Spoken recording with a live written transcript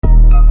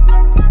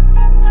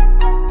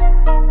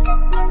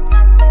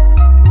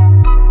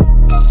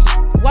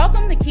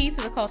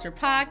Culture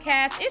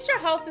Podcast. It's your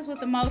hostess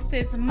with the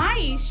mostest,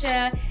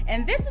 Maisha,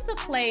 and this is a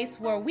place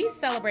where we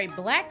celebrate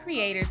Black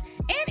creators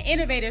and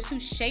innovators who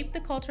shape the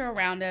culture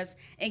around us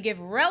and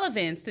give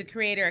relevance to the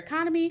creator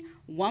economy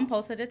one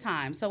post at a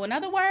time. So in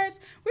other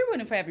words, we're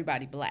rooting for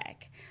everybody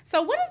Black.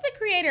 So what is the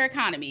creator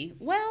economy?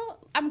 Well,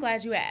 I'm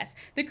glad you asked.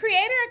 The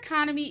creator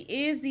economy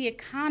is the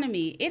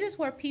economy. It is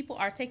where people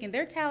are taking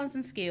their talents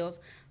and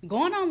skills,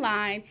 going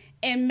online,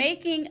 and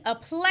making a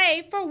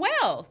play for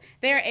wealth.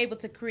 They are able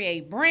to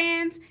create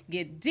brands,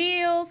 get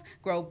deals,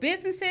 grow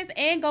businesses,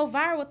 and go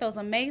viral with those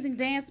amazing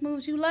dance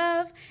moves you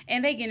love,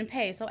 and they getting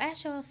paid. So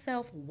ask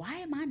yourself, why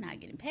am I not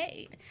getting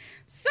paid?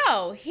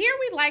 So here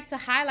we like to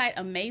highlight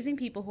amazing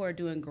people who are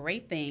doing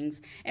great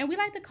things, and we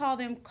like to call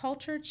them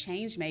culture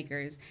change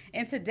makers.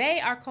 And today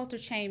our culture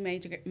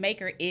change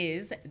maker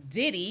is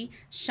Diddy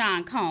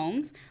Sean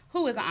Combs,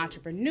 who is an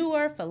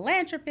entrepreneur,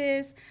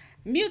 philanthropist,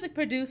 music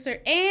producer,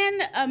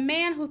 and a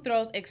man who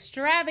throws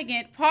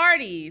extravagant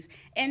parties.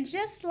 And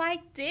just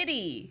like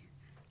Diddy,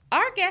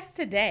 our guest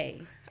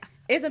today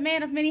is a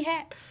man of many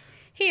hats.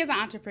 He is an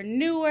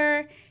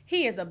entrepreneur.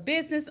 He is a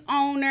business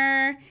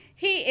owner.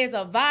 He is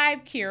a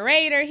vibe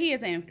curator. He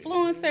is an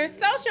influencer,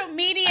 social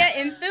media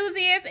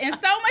enthusiast, and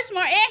so much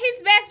more. And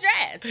he's best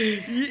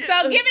dressed. Yeah.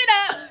 So give it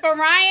up for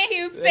Ryan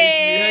Houston.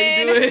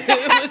 Thank you. How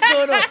you doing? What's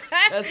going on?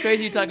 That's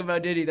crazy you talk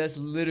about Diddy. That's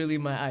literally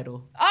my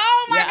idol.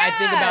 Oh my God. Yeah, I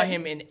think about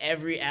him in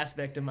every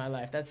aspect of my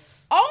life.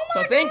 That's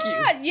so thank you.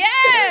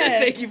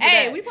 Yes. Thank you for that.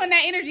 Hey, we putting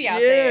that energy out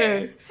there.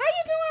 How you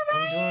doing,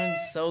 Ryan? I'm doing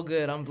so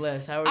good. I'm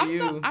blessed. How are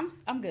you?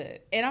 I'm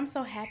good. And I'm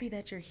so happy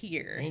that you're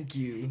here. Thank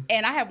you.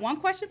 And I have one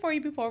question for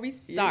you before we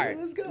start. Yeah,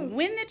 let's go.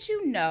 When did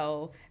you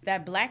know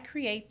that Black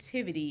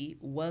creativity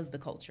was the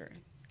culture?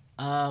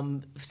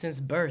 Since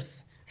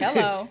birth.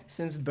 Hello.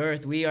 Since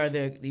birth,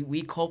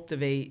 we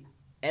cultivate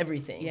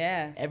everything.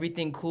 Yeah.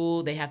 Everything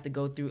cool. They have to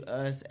go through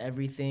us.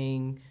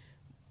 Everything,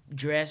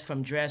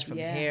 from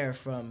hair,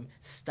 from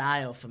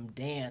style, from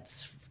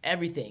dance,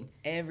 everything.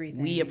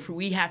 Everything.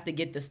 We have to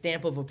get the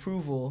stamp of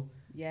approval.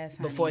 Yes,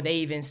 honey. Before they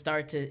even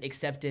start to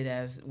accept it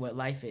as what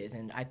life is.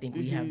 And I think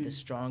we have the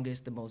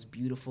strongest, the most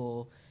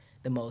beautiful,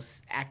 the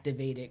most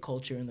activated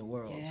culture in the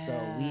world. Yeah.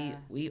 So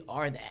we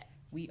are that.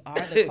 We are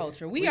the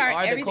culture. We are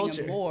everything the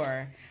culture. And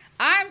more.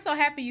 I'm so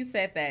happy you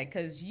said that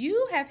because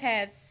you have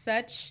had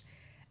such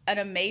an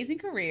amazing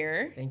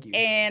career. Thank you.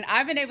 And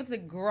I've been able to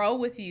grow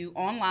with you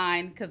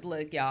online because,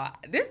 look, y'all,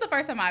 this is the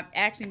first time I'm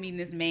actually meeting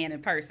this man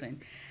in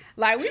person.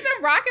 Like, we've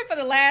been rocking for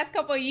the last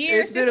couple of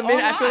years. It's been a minute.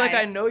 Online. I feel like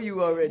I know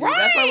you already. Right.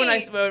 That's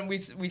why when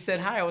we said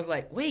hi, I was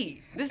like,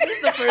 wait, this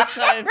is the first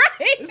time.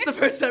 Right. This is the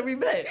first time we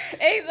met.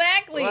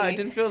 Exactly. Wow, I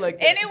didn't feel like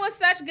that. And it was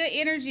such good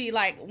energy.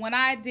 Like, when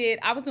I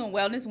was doing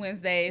Wellness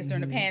Wednesdays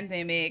during the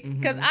pandemic,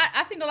 because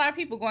I seen a lot of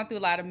people going through a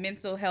lot of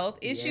mental health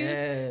issues.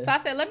 Yeah. So I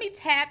said, let me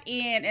tap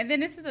in. And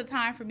then this is a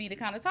time for me to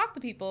kind of talk to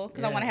people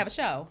because I want to have a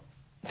show.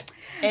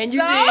 And you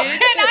did. And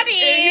I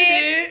did.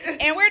 And you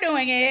did. And we're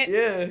doing it.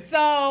 Yeah. So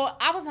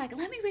I was like,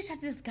 let me reach out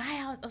to this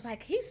guy. I was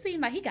like, he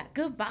seemed like he got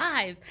good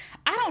vibes.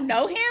 I don't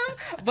know him,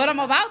 but I'm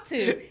about to.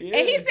 Yeah.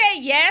 And he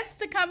said yes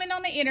to coming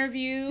on the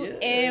interview.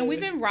 Yeah. And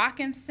we've been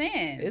rocking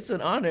since. It's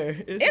an honor.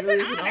 It's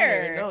an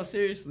honor. No,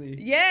 seriously.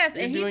 Yes.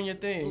 You're doing your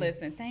thing.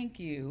 Listen,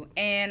 thank you.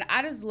 And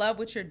I just love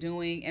what you're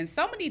doing in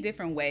so many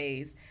different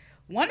ways.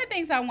 One of the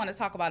things I want to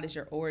talk about is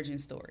your origin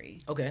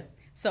story. Okay.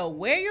 So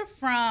where you're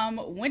from,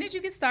 when did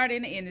you get started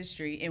in the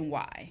industry, and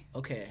why?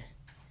 Okay.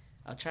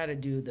 I'll try to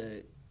do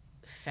the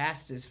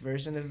fastest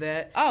version of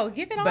that. Oh,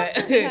 give it all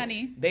to me,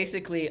 honey.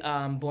 Basically,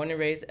 born and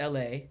raised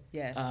LA.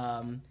 Yes.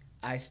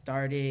 I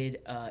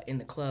started in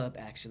the club,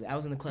 actually. I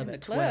was in the club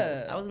at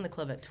 12. I was in the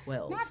club at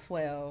 12. Not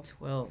 12.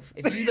 12.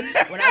 If you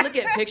when I look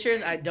at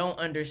pictures, I don't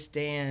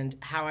understand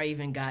how I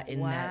even got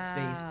in that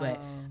space, but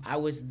I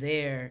was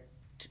there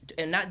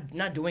and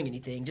not doing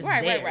anything, just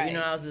there. Right. You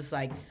know, I was just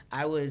like,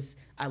 I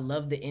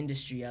love the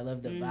industry. I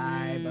love the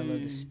vibe. I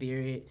love the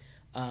spirit.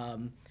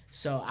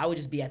 So I would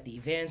just be at the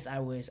events. I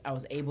was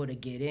able to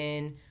get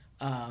in.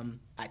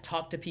 I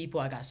talked to people.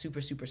 I got super,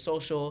 super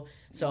social.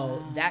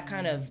 So that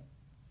kind of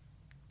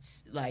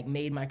like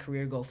made my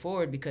career go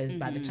forward because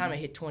by the time I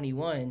hit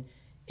 21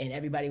 and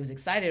everybody was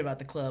excited about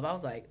the club, I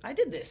was like, I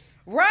did this.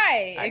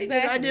 Right,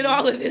 exactly. I did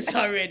all of this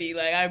already.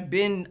 Like, I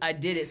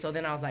did it. So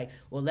then I was like,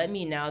 well, let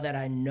me, now that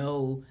I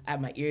know, I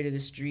have my ear to the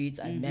streets,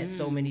 I met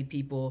so many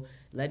people,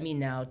 let me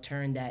now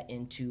turn that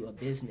into a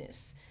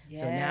business.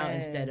 Yes. So now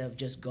instead of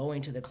just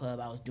going to the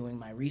club, I was doing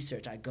my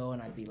research. I'd go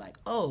and I'd be like,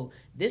 oh,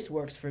 this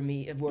works for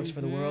me. It works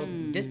for the world.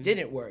 This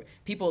didn't work.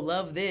 People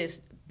love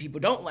this. People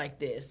don't like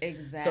this.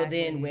 Exactly. So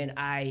then when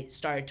I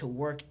started to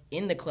work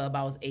in the club,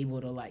 I was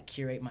able to like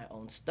curate my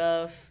own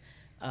stuff.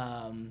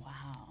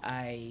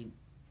 I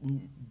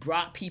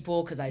brought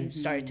people because I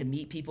started to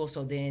meet people.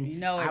 So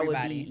then I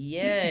would be,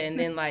 and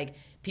then like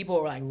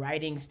people were like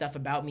writing stuff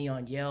about me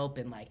on Yelp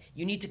and like,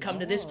 you need to come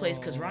to this place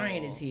because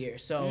Ryan is here.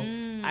 So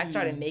I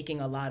started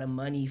making a lot of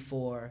money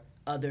for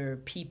other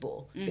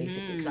people,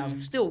 basically, because I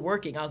was still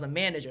working. I was a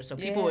manager, so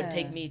people would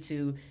take me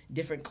to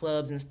different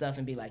clubs and stuff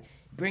and be like,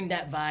 bring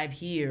that vibe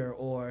here,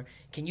 or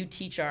can you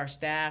teach our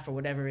staff, or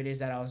whatever it is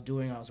that I was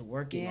doing. I was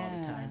working all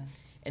the time.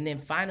 And then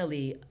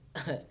finally,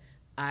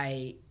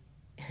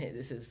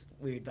 this is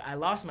weird, but I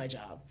lost my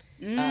job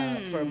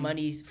for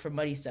money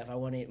stuff. I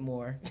wanted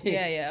more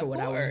for what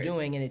I was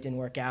doing, and it didn't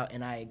work out,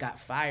 and I got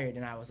fired.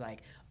 And I was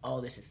like, oh,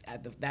 this is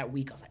that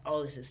week. I was like,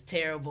 oh, this is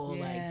terrible.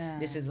 Like,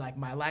 this is like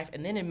my life.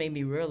 And then it made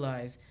me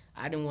realize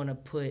I didn't want to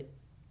put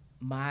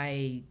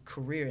my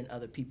career in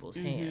other people's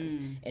hands.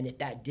 And if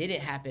that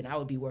didn't happen, I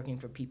would be working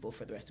for people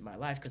for the rest of my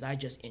life, because I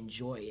just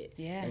enjoy it.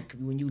 Like,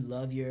 when you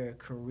love your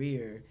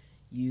career,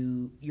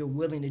 you're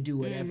willing to do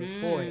whatever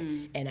for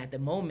it. And at the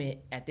moment,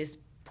 at this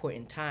point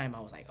in time, I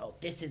was like, oh,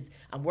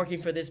 I'm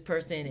working for this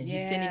person, and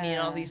he's sending me in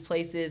all these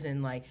places,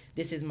 and like,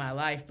 this is my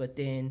life. But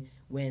then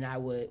when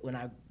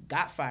I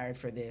got fired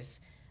for this,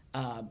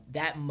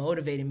 that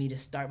motivated me to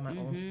start my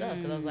own stuff,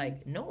 because I was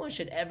like, no one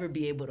should ever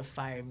be able to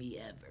fire me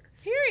ever.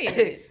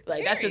 Period.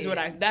 Like, that's just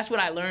that's what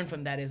I learned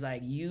from that, is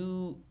like,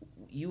 you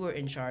were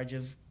in charge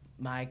of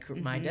my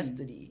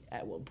destiny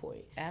at one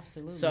point.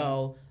 Absolutely.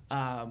 So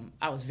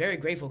I was very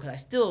grateful, because I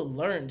still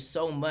learned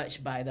so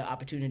much by the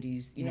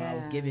opportunities I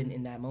was given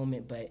in that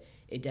moment, but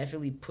it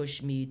definitely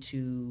pushed me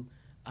to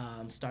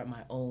start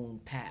my own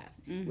path,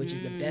 which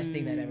is the best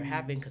thing that ever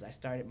happened, because I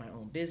started my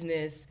own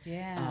business.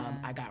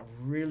 I got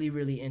really,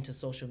 really into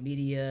social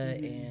media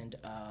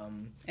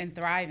and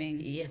thriving.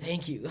 Yeah,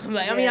 thank you.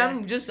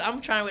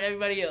 I'm trying with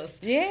everybody else.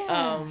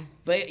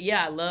 But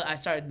yeah, I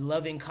started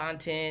loving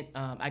content.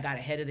 I got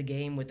ahead of the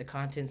game with the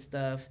content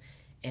stuff.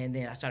 And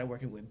then I started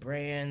working with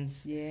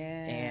brands.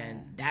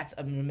 And that's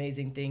an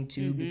amazing thing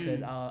too,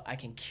 because I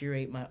can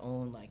curate my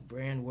own like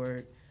brand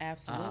work.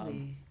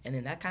 Absolutely. And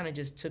then that kind of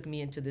just took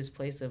me into this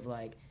place of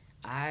like,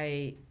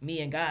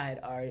 me and God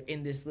are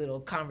in this little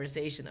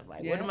conversation of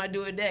like, what am I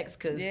doing next?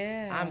 Because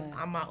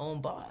I'm my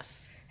own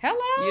boss.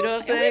 Hello. You know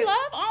what I'm saying? And we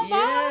love own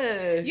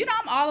boss. You know,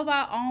 I'm all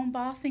about own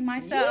bossing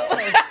myself.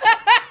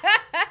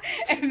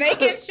 And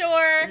making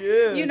sure,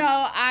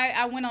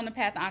 I went on the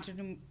path of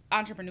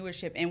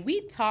entrepreneurship. And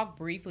we talked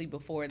briefly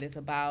before this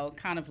about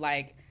kind of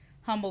like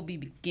humble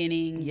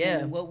beginnings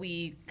and what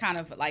we kind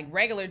of like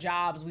regular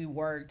jobs we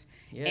worked.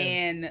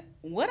 And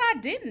what I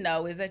didn't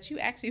know is that you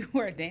actually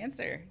were a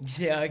dancer.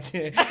 I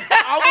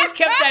almost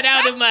kept that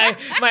out of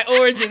my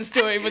origin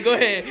story, but go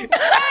ahead. Right.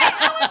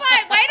 I was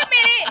like, wait a minute.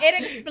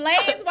 It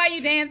explains why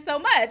you dance so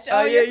much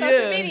on your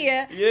social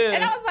media.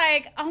 And I was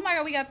like, oh my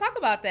God, we got to talk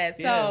about that.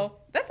 So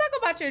let's talk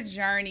about your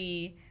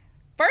journey.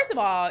 First of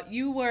all,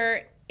 you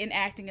were in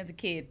acting as a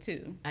kid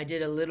too. I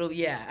did a little,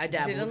 I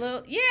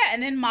dabbled.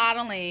 And then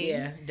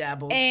modeling.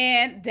 Dabbled.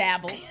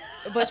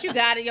 But you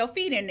got your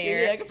feet in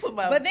there. I can put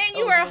my But then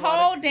you were a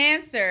whole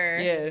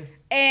dancer.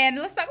 And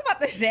let's talk about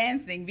the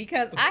dancing,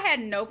 because I had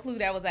no clue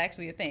that was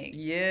actually a thing.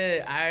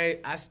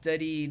 I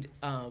studied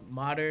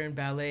modern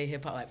ballet,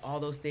 hip hop, like all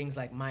those things,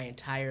 like my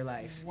entire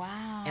life.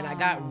 Wow. And I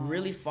got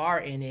really far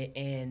in it,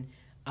 and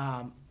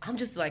I'm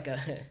just like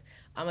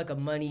I'm like a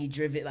money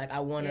driven, like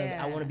I want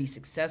to be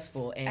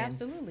successful. And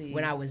absolutely.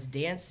 When I was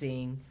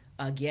dancing,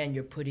 again,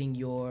 you're putting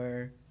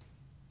your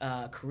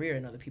career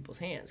in other people's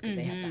hands, because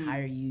they have to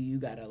hire you. You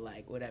gotta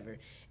like whatever.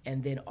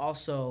 And then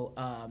also,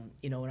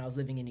 when I was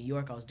living in New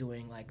York, I was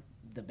doing like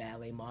the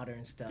ballet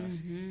modern stuff,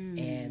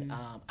 and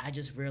I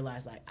just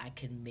realized like I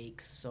can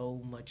make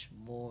so much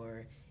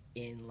more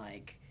in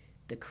like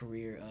the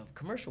career of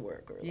commercial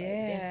work or like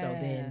dance. So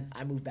then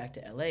I moved back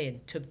to LA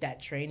and took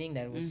that training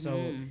that was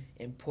so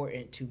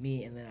important to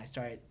me, and then I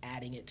started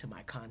adding it to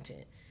my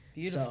content.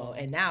 Beautiful. So,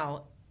 and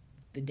now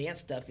the dance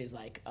stuff is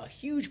like a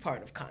huge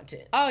part of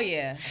content. Oh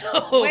yeah.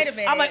 So wait a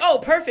minute. I'm like, oh,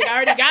 perfect. I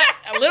already got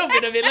a little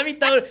bit of it.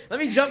 Let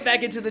me jump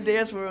back into the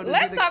dance world.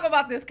 Let's talk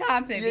about this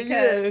content,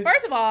 because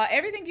first of all,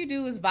 everything you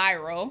do is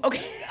viral.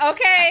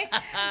 Okay.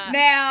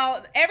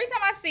 Now, every time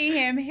I see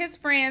him, his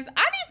friends,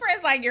 I need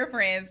friends like your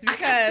friends, because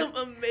I got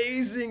some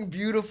amazing,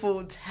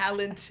 beautiful,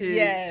 talented.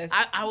 Yes.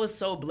 I was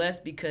so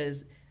blessed,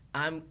 because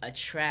I'm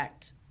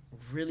attract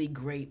really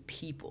great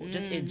people,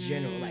 just in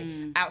general, like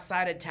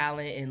outside of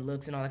talent and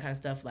looks and all that kind of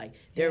stuff. Like,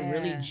 they're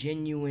really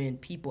genuine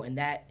people, and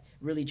that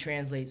really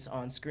translates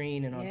on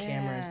screen and on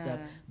camera and stuff.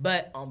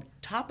 But on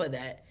top of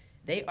that,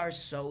 they are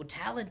so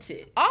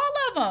talented. All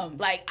of them.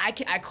 Like,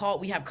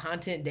 we have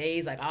content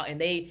days, like, and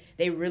they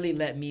really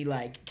let me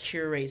like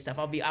curate stuff.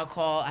 we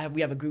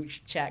have a group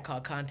chat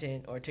called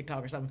Content or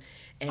TikTok or something.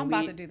 And I'm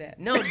about to do that.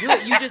 No, do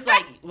it. You just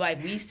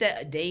like we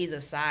set days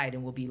aside,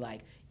 and we'll be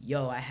like,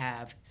 yo, I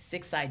have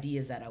 6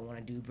 ideas that I want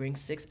to do. Bring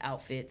 6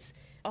 outfits.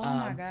 Oh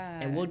my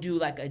God. And we'll do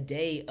like a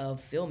day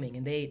of filming,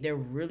 and they're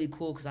really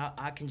cool, because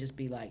I can just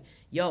be like,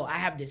 yo, I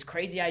have this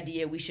crazy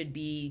idea. We should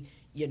be,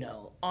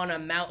 on a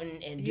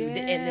mountain and do and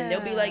then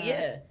they'll be like,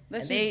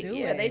 let's just do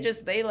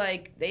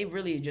it. They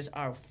really just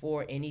are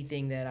for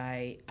anything that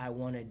I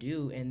want to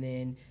do. And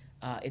then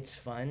It's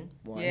fun.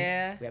 One,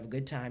 Yeah. we have a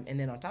good time, and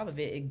then on top of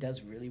it, it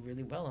does really,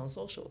 really well on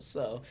social.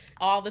 So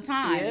all the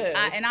time.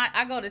 Yeah.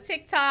 I go to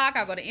TikTok,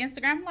 I go to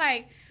Instagram. I'm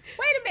like,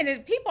 wait a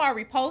minute, people are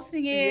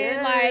reposting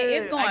it. Like,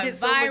 it's going I get viral.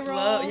 so much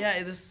love.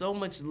 Yeah, there's so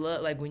much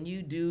love. Like when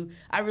you do,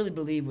 I really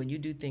believe when you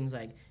do things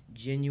like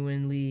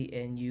genuinely,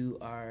 and you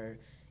are,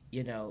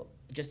 you know,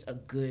 just a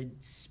good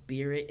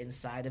spirit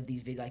inside of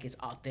these videos, like it's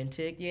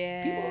authentic.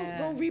 Yeah. People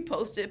gonna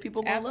repost it.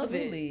 People gonna love it.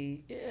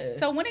 Absolutely. Yeah.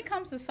 So when it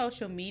comes to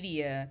social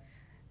media,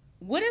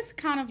 what is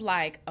kind of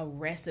like a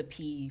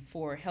recipe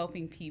for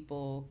helping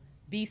people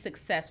be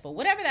successful,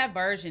 whatever that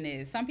version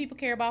is? Some people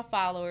care about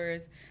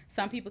followers,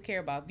 some people care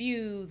about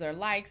views or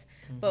likes,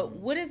 but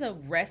what is a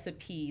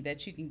recipe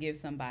that you can give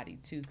somebody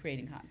to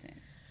creating content?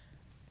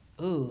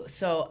 Ooh,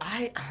 so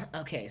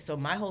so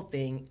my whole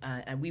thing,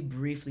 and we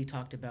briefly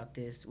talked about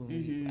this when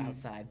we were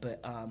outside,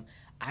 but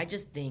I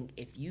just think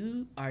if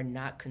you are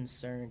not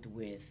concerned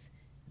with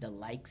the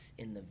likes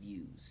and the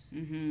views,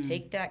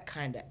 take that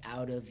kind of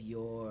out of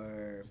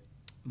your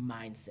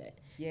mindset.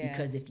 Yeah.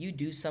 Because if you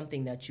do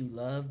something that you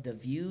love, the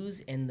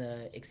views and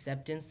the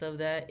acceptance of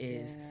that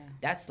is,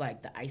 that's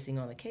like the icing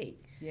on the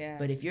cake. Yeah.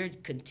 But if you're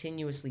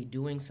continuously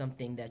doing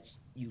something that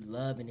you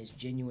love and is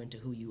genuine to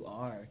who you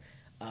are,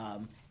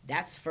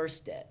 that's first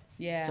step.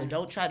 Yeah. So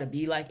don't try to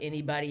be like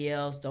anybody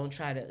else. Don't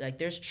try to, like,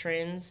 there's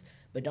trends,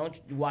 but don't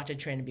watch a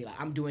trend and be like,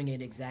 I'm doing it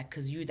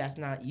because that's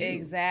not you.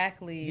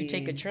 Exactly. You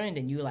take a trend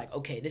and you're like,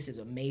 okay, this is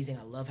amazing.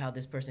 I love how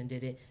this person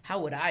did it. How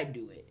would I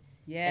do it?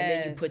 Yes. And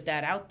then you put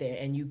that out there,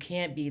 and you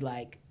can't be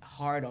like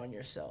hard on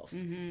yourself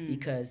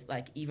because,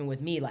 like, even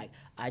with me, like,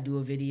 I do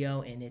a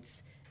video and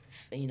it's,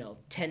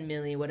 10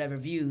 million whatever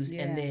views,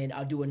 and then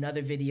I'll do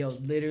another video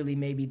literally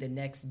maybe the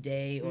next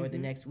day or the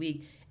next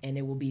week, and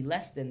it will be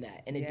less than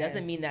that. And it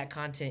doesn't mean that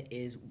content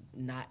is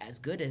not as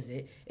good as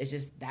it. It's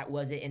just that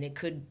was it, and it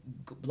could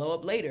blow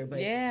up later. But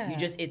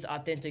it's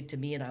authentic to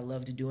me, and I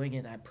loved doing it,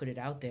 and I put it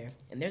out there.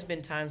 And there's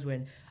been times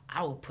when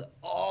I will put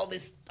all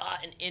this thought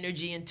and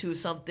energy into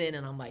something,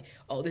 and I'm like,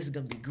 oh, this is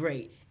going to be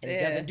great. And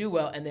it doesn't do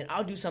well. And then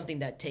I'll do something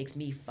that takes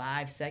me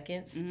 5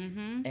 seconds,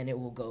 and it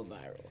will go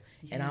viral.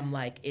 Yeah. And I'm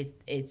like,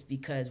 it's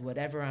because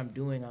whatever I'm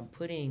doing, I'm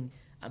putting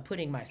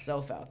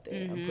myself out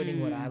there. I'm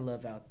putting what I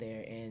love out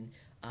there. And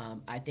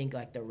I think,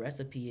 like, the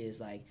recipe is,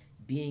 like,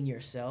 being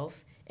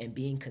yourself and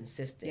being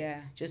consistent.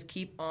 Yeah. Just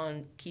keep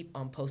on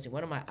posting.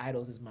 One of my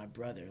idols is my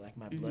brother, like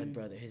my blood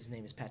brother. His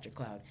name is Patrick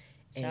Cloud.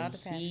 Shout out to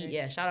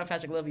Patrick. Shout out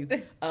Patrick, love you.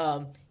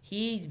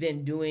 He's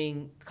been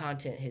doing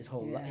content his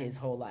whole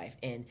life,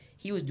 and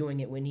he was doing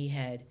it when he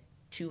had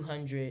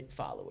 200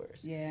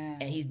 followers. Yeah.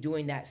 And he's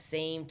doing that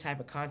same type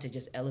of content,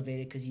 just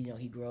elevated because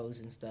he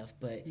grows and stuff.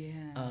 But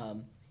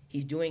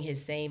he's doing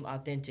his same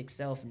authentic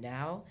self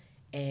now,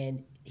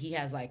 and he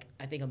has, like,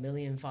 I think 1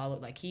 million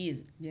followers. Like, he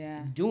is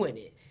doing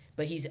it.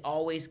 But he's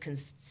always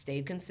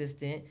stayed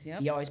consistent.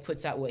 Yep. He always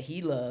puts out what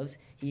he loves.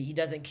 He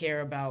doesn't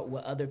care about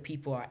what other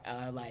people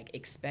are like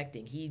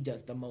expecting. He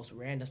does the most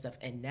random stuff.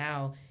 And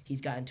now he's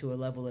gotten to a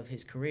level of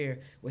his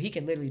career where he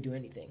can literally do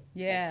anything.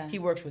 Yeah. Like, he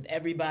works with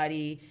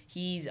everybody.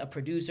 He's a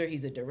producer.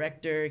 He's a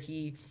director.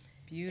 He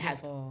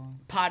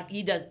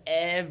he does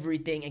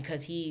everything. And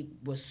because he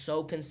was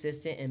so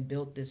consistent and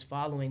built this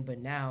following, but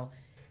now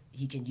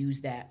he can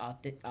use that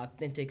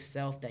authentic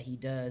self that he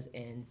does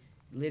and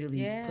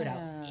literally put out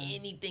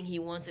anything he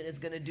wants, and it's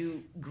gonna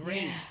do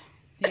great.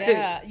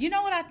 Yeah. You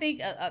know what I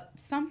think?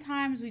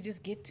 Sometimes we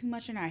just get too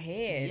much in our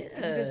head.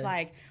 Yeah. We're just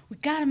like, we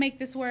got to make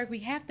this work. We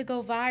have to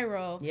go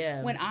viral.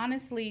 Yeah. When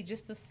honestly,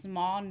 just the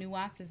small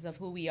nuances of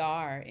who we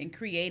are and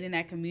creating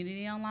that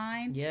community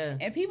online. Yeah.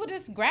 And people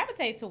just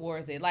gravitate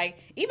towards it. Like,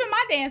 even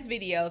my dance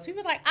videos,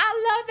 people are like,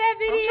 I love that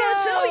video. I'm trying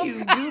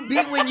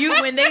to tell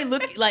you, when they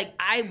look, like,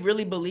 I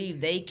really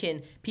believe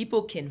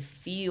people can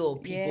feel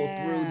people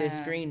through this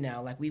screen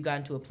now. Like, we've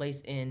gotten to a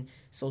place in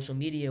social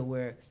media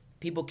where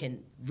people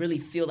can really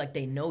feel like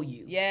they know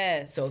you.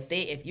 Yes. So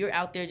if you're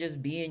out there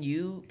just being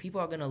you, people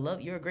are gonna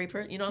love you. You're a great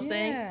person. You know what I'm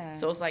saying?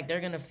 So it's like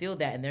they're gonna feel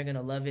that and they're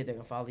gonna love it. They're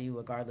gonna follow you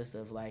regardless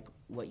of, like,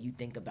 what you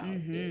think about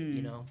it.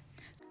 You know.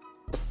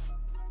 Psst,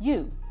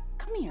 you,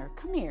 come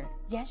here.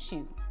 Yes,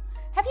 you.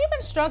 Have you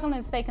been struggling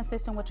to stay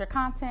consistent with your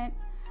content?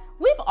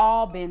 We've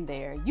all been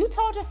there. You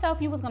told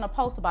yourself you was gonna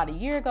post about a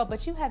year ago,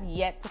 but you have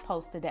yet to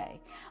post today.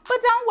 But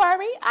don't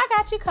worry, I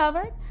got you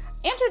covered.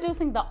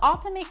 Introducing the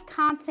Ultimate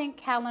Content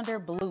Calendar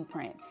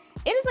Blueprint.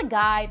 It is a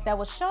guide that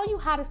will show you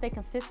how to stay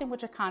consistent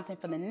with your content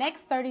for the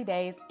next 30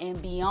 days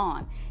and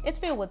beyond. It's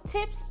filled with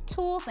tips,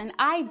 tools, and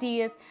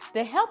ideas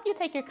to help you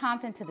take your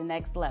content to the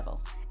next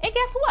level. And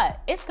guess what?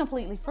 It's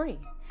completely free.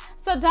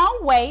 So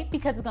don't wait,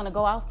 because it's gonna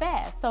go out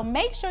fast. So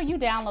make sure you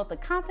download the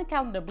Content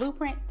Calendar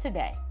Blueprint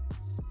today.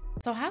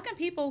 So how can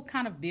people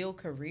kind of build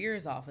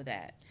careers off of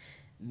that?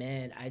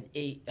 Man,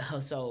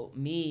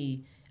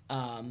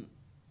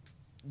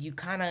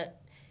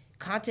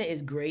 content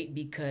is great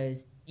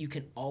because you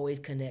can always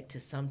connect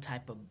to some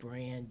type of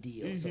brand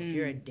deal. So if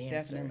you're a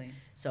dancer,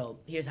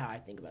 so here's how I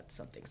think about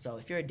something. So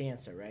if you're a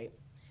dancer, right?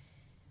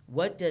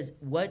 What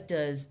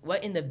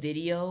in the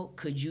video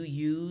could you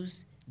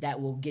use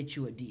that will get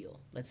you a deal.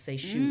 Let's say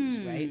shoes,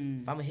 right?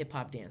 If I'm a hip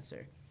hop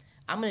dancer,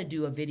 I'm gonna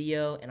do a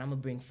video and I'm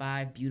gonna bring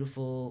 5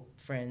 beautiful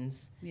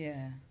friends.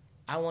 Yeah.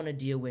 I want to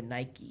deal with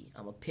Nike.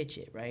 I'm gonna pitch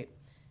it, right?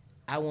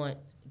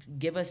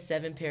 Give us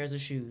 7 pairs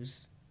of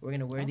shoes. We're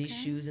gonna wear these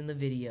shoes in the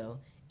video,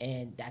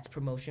 and that's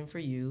promotion for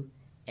you,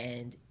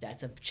 and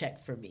that's a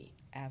check for me.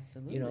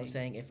 Absolutely. You know what I'm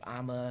saying? If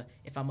I'm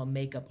a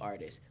makeup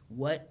artist,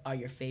 what are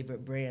your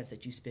favorite brands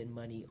that you spend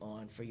money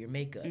on for your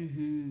makeup?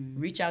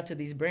 Reach out to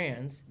these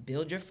brands,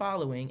 build your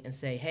following, and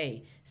say,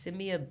 hey, send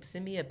me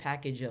a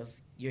package of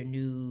your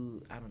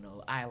new, I don't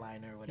know,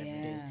 eyeliner or whatever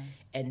it is.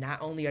 And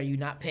not only are you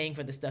not paying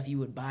for the stuff you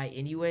would buy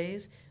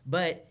anyways,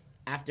 but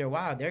after a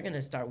while, they're going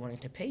to start wanting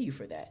to pay you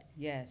for that.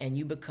 Yes. And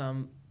you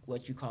become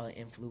what you call an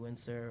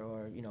influencer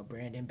or,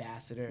 brand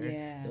ambassador.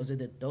 Yeah.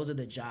 Those are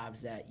the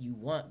jobs that you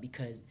want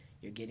because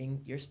you're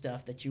getting your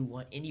stuff that you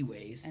want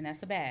anyways. And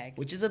that's a bag.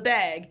 Which is a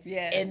bag.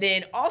 Yes. And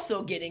then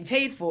also getting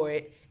paid for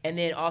it. And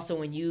then also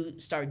when you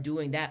start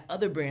doing that,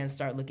 other brands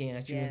start looking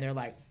at you and they're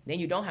like, then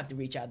you don't have to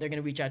reach out. They're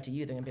going to reach out to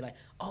you. They're going to be like,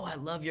 oh, I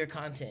love your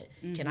content.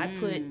 Can I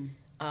put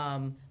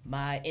and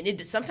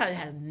it sometimes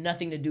has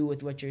nothing to do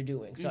with what you're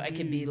doing. So it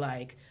can be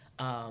like,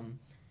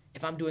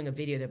 if I'm doing a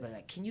video, they'll be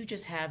like, can you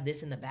just have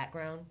this in the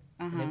background?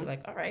 And they'll be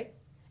like, all right.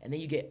 And then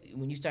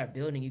when you start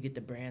building, you get the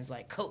brands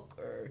like Coke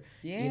or,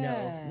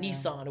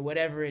 Nissan or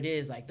whatever it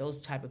is. Like those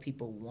type of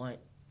people want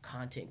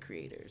content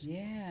creators.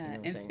 Yeah.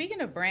 And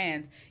speaking of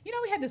brands,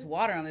 we had this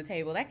water on the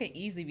table. That could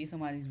easily be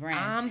somebody's brand.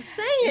 I'm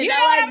saying. You know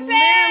what I'm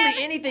saying?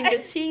 Literally anything. The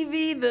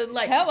TV,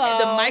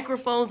 the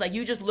microphones, like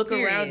you just look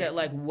around at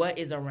like what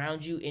is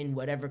around you in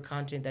whatever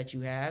content that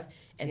you have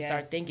and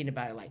start thinking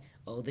about it like,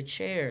 oh, the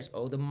chairs,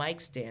 oh, the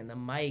mic stand, the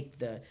mic,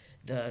 the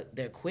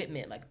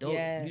equipment, like those.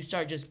 You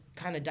start just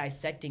kind of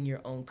dissecting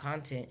your own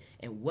content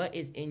and what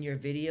is in your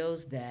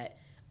videos that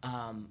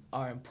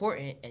are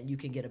important and you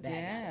can get a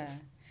bag out of.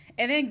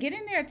 And then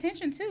getting their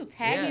attention too,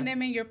 tagging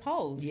them in your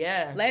posts,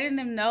 letting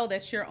them know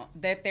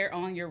that they're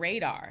on your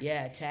radar.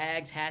 Yeah,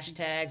 tags,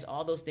 hashtags,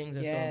 all those things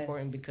are so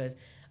important because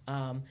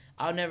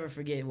I'll never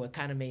forget what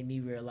kind of made me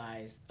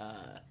realize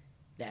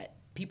that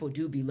people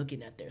do be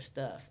looking at their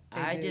stuff.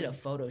 I did a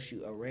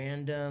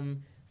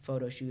random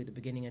photo shoot at the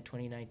beginning of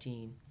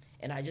 2019,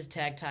 and I just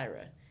tagged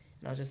Tyra.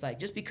 And I was just like,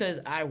 just because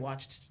I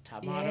watched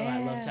Top Model, I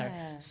love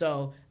Tyra.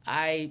 So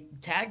I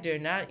tagged her,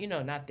 not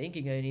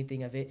thinking of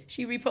anything of it.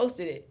 She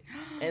reposted it.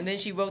 And then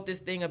she wrote this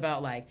thing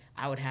about, like,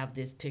 I would have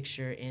this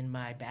picture in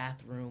my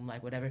bathroom,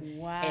 like, whatever.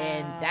 Wow.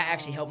 And that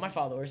actually helped my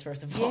followers,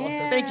 first of all.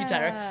 So thank you,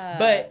 Tyra.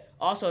 But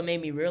also it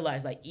made me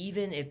realize, like,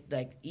 even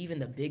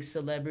the big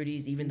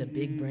celebrities, even the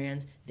big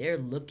brands, they're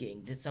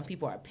looking. Some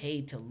people are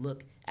paid to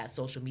look at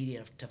social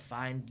media to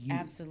find you.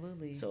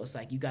 Absolutely. So it's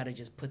like you got to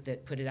just put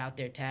it out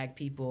there, tag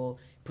people,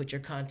 put your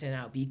content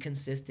out, be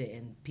consistent,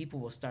 and people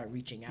will start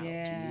reaching out to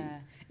you.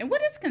 And what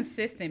does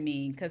consistent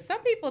mean? Because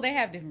some people, they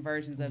have different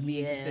versions of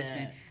being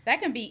consistent. That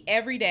can be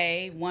every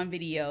day, one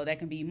video. That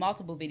can be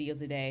multiple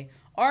videos a day.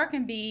 Or it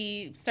can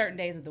be certain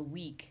days of the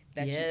week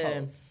that you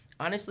post.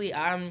 Honestly,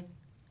 I'm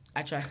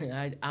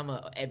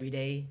a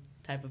everyday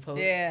type of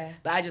post. Yeah.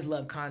 But I just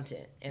love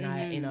content, and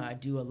I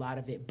do a lot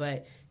of it.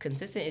 But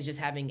consistent is just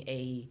having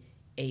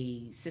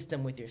a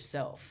system with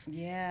yourself.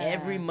 Yeah.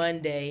 Every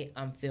Monday,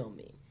 I'm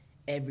filming.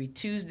 Every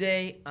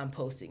Tuesday, I'm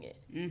posting it.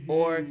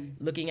 Or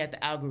looking at the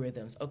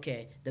algorithms.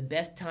 Okay, the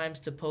best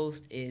times to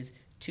post is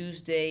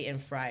Tuesday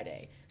and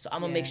Friday. So I'm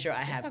going to make sure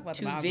I have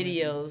 2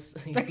 videos.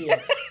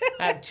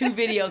 I have 2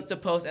 videos to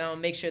post, and I'm going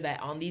to make sure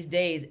that on these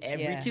days,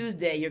 every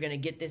Tuesday, you're going to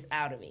get this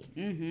out of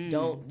me.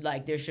 Don't,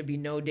 there should be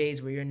no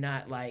days where you're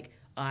not like,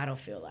 oh, I don't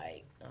feel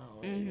like, I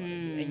don't really want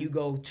to do it. And you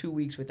go 2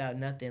 weeks without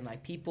nothing.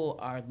 Like, people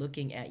are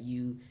looking at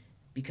you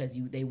because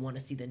they want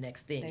to see the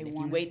next thing. And if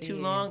you wait too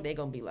long, they're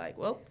going to be like,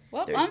 well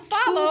there's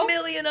unfollow. 2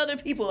 million other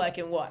people I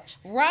can watch.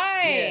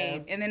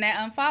 Right. Yeah. And then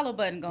that unfollow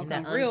button going to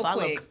come real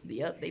quick.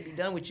 Yep, they be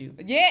done with you.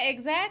 Yeah,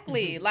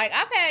 exactly. Like,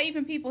 I've had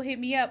even people hit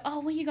me up, oh,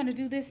 when are you going to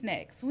do this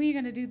next? When are you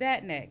going to do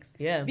that next?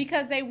 Yeah.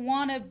 Because they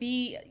want to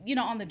be,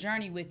 on the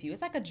journey with you.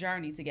 It's like a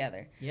journey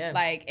together. Yeah.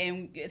 Like,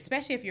 and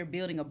especially if you're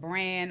building a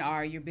brand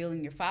or you're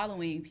building your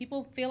following,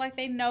 people feel like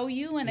they know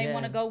you and they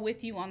want to go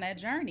with you on that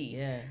journey.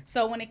 Yeah.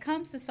 So when it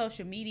comes to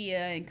social media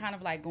and kind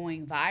of like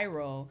going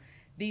viral,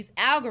 these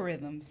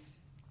algorithms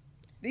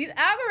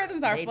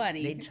are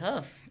funny. They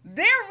tough.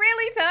 They're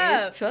really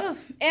tough. It's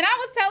tough. And I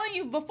was telling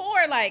you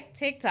before, like,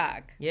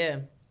 TikTok. Yeah.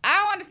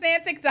 I don't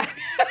understand TikTok.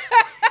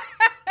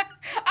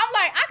 I'm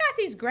like, I got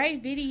these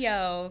great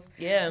videos.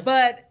 Yeah.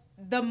 But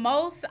the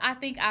most I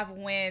think I've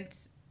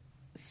went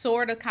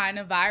sort of kind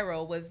of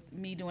viral was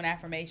me doing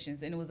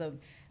affirmations. And it was a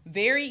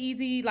very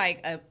easy,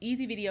 like, a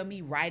easy video of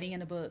me writing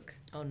in a book.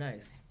 Oh,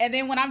 nice. And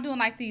then when I'm doing,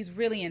 like, these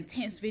really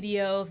intense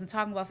videos and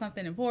talking about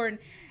something important,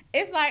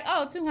 it's like,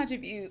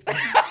 200 views.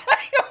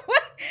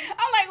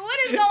 I'm like, what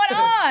is going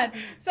on?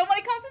 So when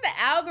it comes to the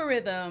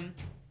algorithm,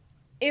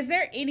 is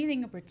there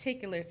anything in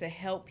particular to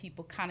help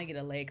people kind of get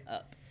a leg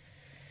up?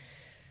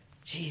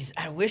 Jeez,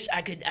 I wish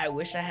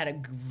I had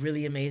a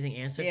really amazing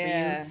answer for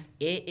you.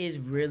 It is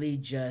really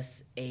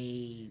just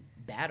a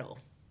battle.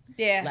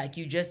 Yeah. Like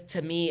you just,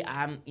 to me,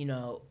 I'm, you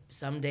know,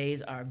 some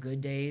days are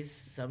good days.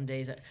 Some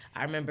days,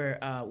 I remember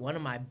one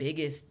of my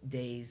biggest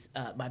days,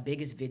 my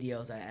biggest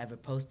videos I ever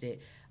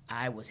posted,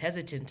 I was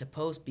hesitant to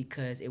post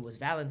because it was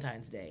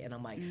Valentine's Day. And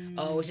I'm like,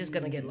 oh, it's just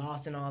going to get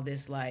lost in all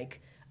this,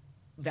 like,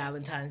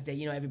 Valentine's Day.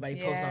 You know, everybody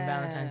posts on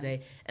Valentine's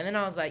Day. And then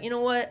I was like, you know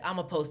what? I'm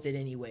going to post it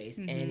anyways.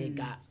 And it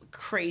got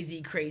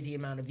crazy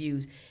amount of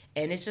views.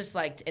 And it's just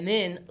like, and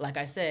then, like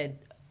I said,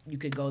 you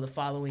could go the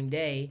following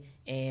day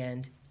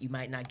and you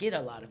might not get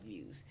a lot of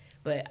views.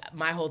 But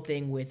my whole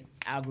thing with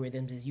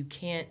algorithms is you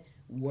can't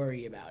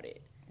worry about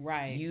it.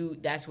 Right.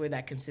 That's where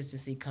that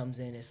consistency comes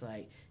in. It's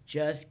like,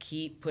 just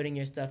keep putting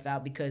your stuff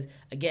out because,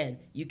 again,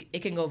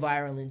 it can go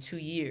viral in 2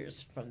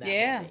 years from that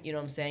moment. You know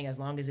what I'm saying? As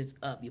long as it's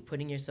up, you're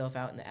putting yourself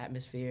out in the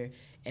atmosphere,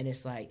 and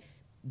it's like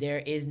there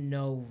is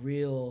no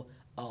real,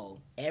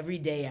 every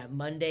day at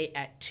Monday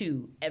at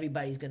 2,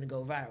 everybody's going to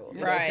go viral. You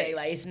know what I'm saying?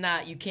 Like, it's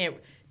not, you can't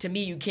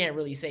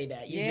really say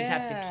that. You just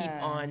have to keep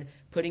on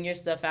putting your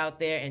stuff out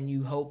there, and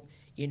you hope,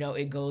 you know,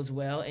 it goes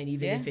well. And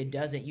even if it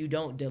doesn't, you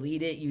don't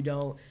delete it. You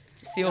don't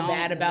feel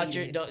bad about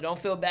don't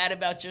feel bad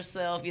about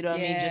yourself. You know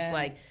what I mean? Just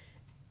like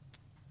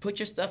put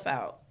your stuff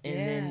out and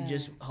then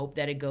just hope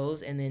that it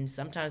goes. And then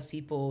sometimes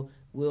people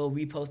will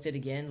repost it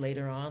again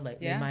later on. Like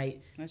they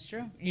might, that's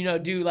true. You know,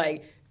 do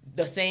like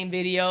the same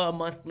video a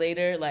month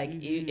later. Like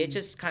it's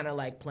just kind of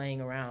like playing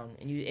around,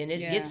 and it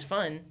gets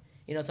fun.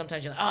 You know,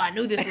 sometimes you're like, oh, I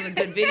knew this was a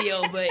good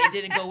video, but it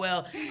didn't go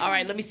well. All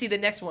right, let me see the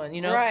next one,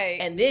 you know? Right.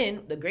 And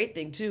then the great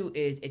thing, too,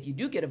 is if you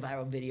do get a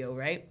viral video,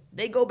 right,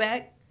 they go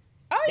back.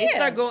 Oh, they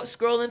start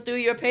scrolling through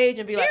your page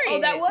and be like,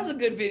 oh, that was a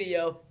good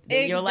video.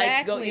 Then your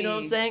likes go, you know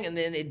what I'm saying? And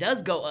then it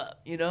does go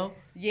up, you know?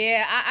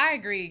 Yeah, I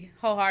agree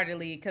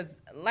wholeheartedly because,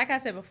 like I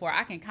said before,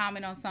 I can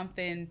comment on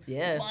something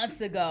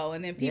months ago,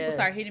 and then people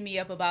start hitting me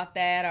up about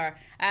that, or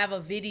I have a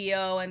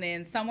video, and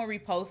then someone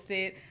reposts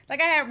it. Like,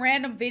 I had a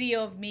random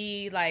video of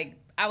me, like,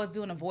 I was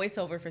doing a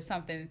voiceover for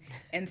something,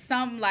 and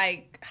some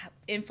like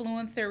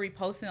influencer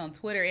reposted on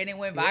Twitter, and it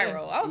went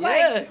viral. I was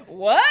like,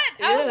 "What?"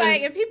 I was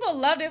like, and people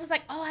loved it. It was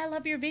like, "Oh, I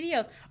love your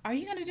videos. Are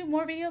you gonna do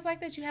more videos like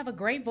this? You have a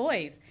great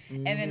voice."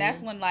 And then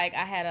that's when like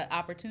I had an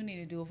opportunity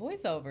to do a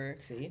voiceover.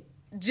 See,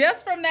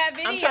 just from that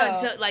video. I'm trying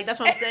to like that's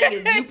what I'm saying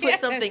is you put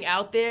something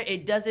out there,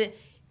 it doesn't.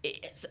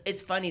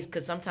 It's funny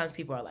because sometimes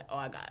people are like, "Oh,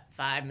 I got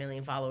 5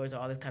 million followers," or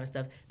all this kind of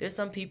stuff. There's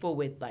some people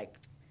with like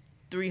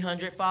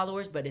 300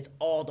 followers, but it's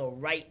all the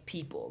right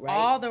people, right?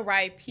 All the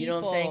right people. You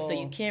know what I'm saying? So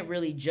you can't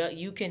really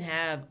you can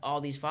have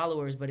all these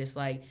followers, but it's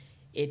like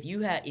if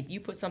you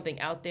put something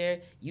out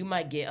there, you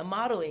might get a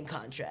modeling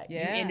contract.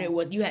 Yeah. And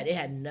it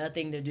had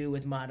nothing to do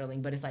with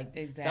modeling, but it's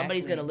like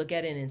somebody's gonna look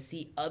at it and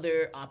see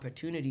other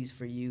opportunities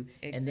for you,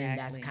 and then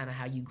that's kind of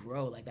how you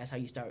grow. Like that's how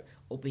you start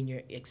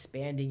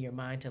expanding your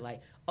mind to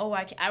like, oh,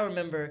 I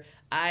remember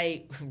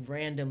I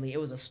randomly,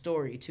 it was a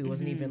story too, it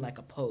wasn't even like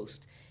a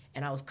post,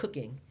 and I was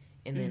cooking.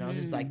 And then I was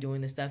just like doing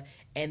this stuff.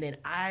 And then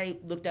I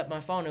looked at my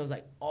phone and it was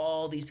like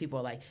all these people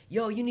are like,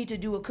 yo, you need to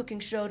do a cooking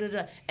show.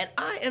 And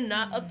I'm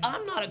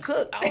not a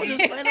cook. I was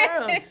just playing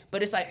around.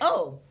 But it's like,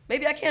 oh,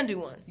 maybe I can do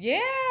one.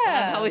 Yeah.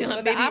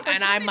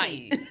 And I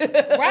might.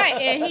 Right.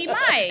 And he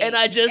might. And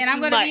I just And I'm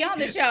going to be on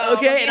the show.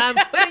 Okay. And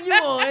I'm putting you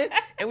on.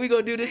 And we're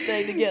going to do this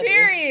thing together.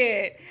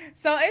 Period.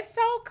 So it's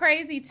so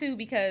crazy, too,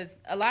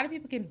 because a lot of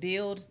people can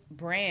build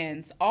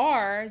brands,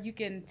 or you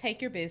can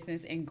take your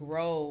business and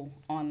grow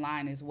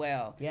online as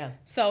well. Yeah.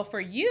 So for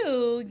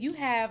you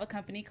have a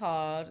company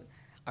called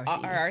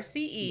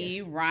RCE,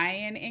 yes.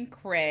 Ryan and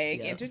Craig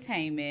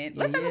Entertainment.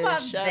 Let's talk Yeah.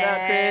 about Shout that.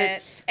 out,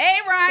 Craig. Hey,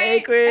 Ryan.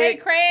 Hey, Craig. Hey,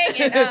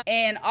 Craig. And,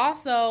 and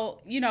also,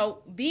 you know,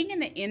 being in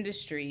the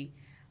industry,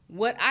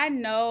 what I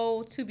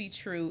know to be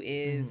true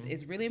is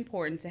it's really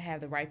important to have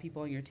the right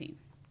people on your team.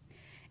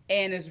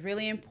 And it's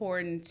really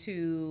important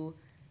to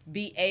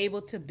be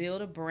able to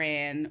build a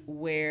brand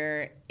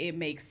where it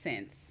makes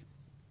sense.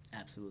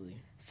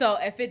 Absolutely. So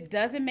if it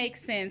doesn't make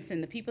sense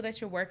and the people that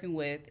you're working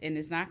with and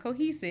it's not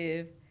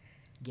cohesive,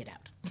 get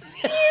out.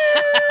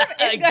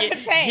 It's going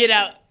to tank. Get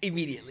out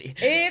immediately.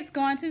 It's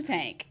going to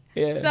tank.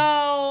 Yeah.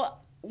 So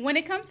when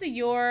it comes to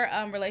your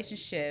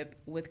relationship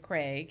with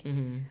Craig,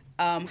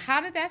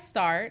 how did that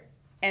start?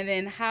 And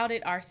then how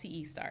did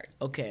RCE start?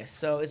 Okay,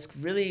 so it's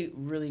really,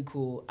 really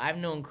cool. I've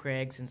known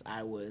Craig since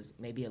I was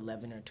maybe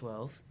 11 or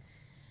 12.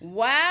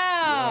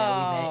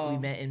 Wow. Yeah, we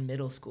met in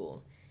middle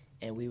school,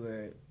 and we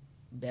were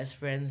best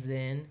friends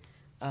then.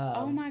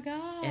 Oh, my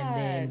God. And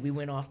then we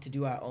went off to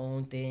do our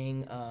own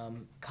thing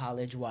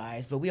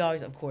college-wise, but we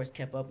always, of course,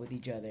 kept up with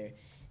each other.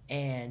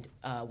 And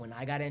when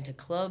I got into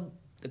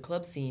the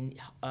club scene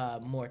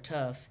more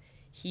tough,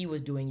 he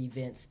was doing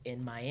events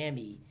in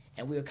Miami.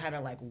 And we were kind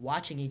of like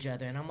watching each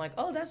other. And I'm like,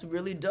 oh, that's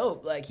really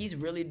dope. Like, he's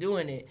really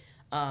doing it.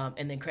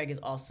 And then Craig is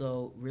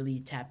also really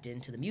tapped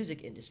into the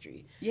music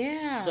industry.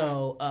 Yeah.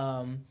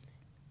 So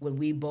when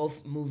we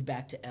both moved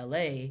back to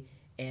LA,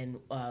 and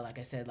like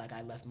I said, like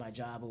I left my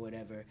job or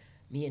whatever,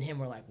 me and him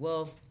were like,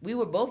 well, we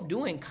were both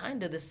doing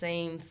kind of the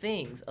same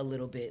things a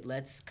little bit.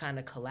 Let's kind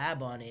of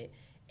collab on it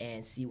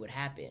and see what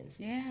happens.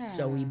 Yeah.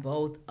 So we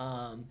both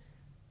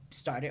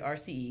started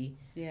RCE.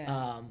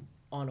 Yeah.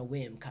 on a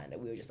whim, kind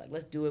of. We were just like,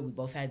 let's do it. We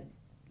both had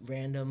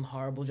random,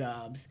 horrible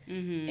jobs.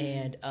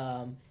 And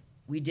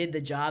we did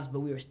the jobs, but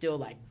we were still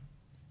like,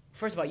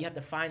 first of all, you have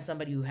to find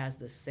somebody who has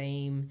the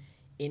same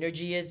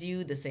energy as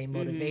you, the same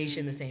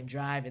motivation, the same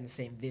drive, and the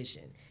same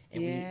vision.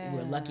 And we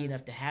were lucky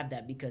enough to have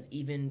that, because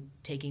even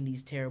taking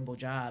these terrible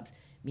jobs,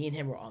 me and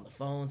him were on the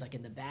phones, like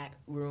in the back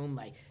room,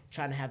 like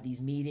trying to have these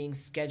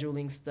meetings,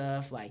 scheduling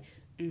stuff, like,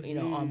 you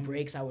know, on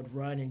breaks I would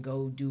run and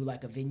go do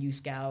like a venue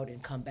scout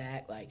and come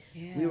back. Like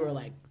we were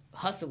like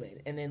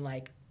hustling. And then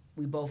like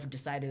we both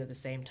decided at the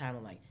same time,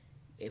 I'm like,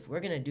 if we're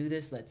going to do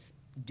this, let's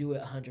do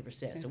it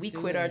 100%. So we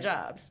quit our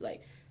jobs.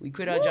 Like we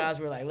quit our jobs.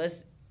 We're like,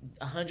 let's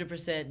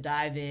 100%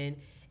 dive in.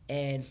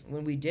 And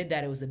when we did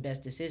that, it was the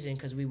best decision,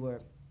 because we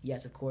were,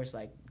 yes, of course,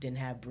 like didn't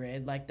have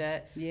bread like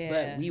that.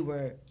 But we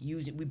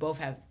both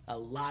have a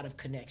lot of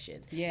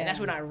connections. And that's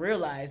when I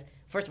realized,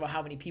 first of all,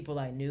 how many people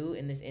I knew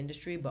in this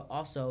industry, but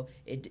also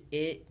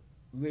it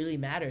really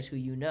matters who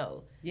you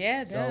know.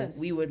 Yeah, it does.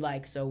 We would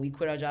so we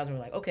quit our jobs and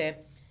we're like, okay,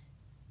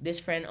 this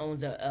friend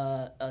owns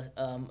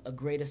a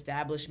great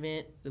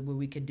establishment where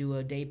we could do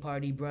a day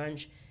party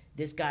brunch.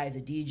 This guy is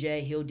a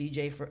DJ. He'll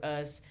DJ for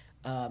us.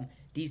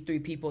 These 3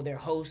 people, they're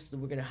hosts.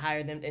 We're going to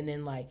hire them. And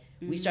then, like,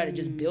 we started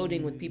just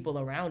building with people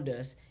around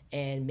us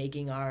and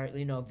making our,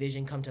 you know,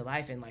 vision come to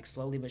life. And, like,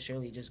 slowly but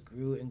surely just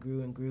grew and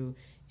grew and grew.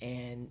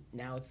 And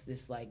now it's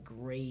this, like,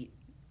 great,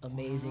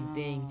 amazing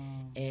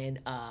thing.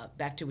 And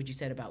back to what you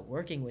said about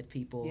working with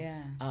people.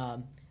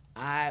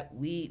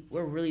 We're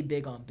really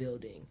big on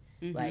building.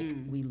 Like,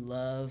 we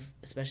love,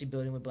 especially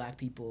building with Black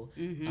people.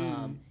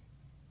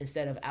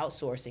 Instead of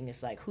outsourcing,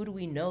 it's like, who do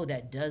we know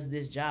that does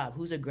this job?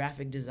 Who's a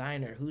graphic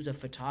designer? Who's a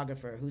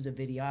photographer? Who's a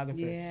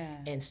videographer?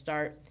 And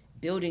start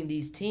building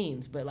these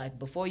teams. But like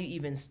before you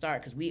even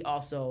start, because we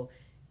also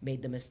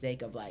made the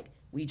mistake of like,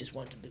 we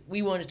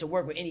wanted to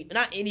work with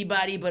not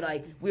anybody, but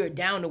like we were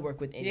down to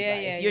work with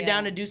anybody. If you're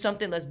down to do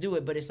something, let's do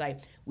it. But it's like,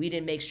 we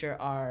didn't make sure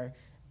our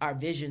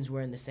visions were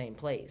in the same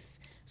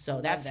place.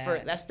 So that's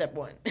step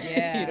one. You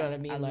know what I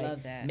mean? I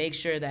love that. Make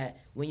sure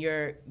that when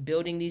you're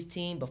building these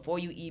teams, before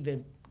you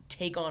even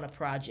take on a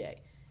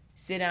project,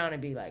 sit down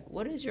and be like,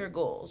 what is your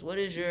goals? What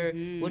is your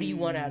what do you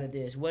want out of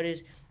this? What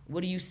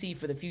do you see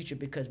for the future?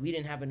 Because we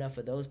didn't have enough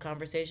of those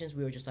conversations.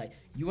 We were just like,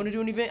 you want to do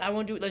an event? I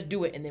want to do it. Let's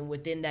do it. And then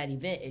within that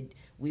event,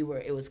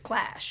 it was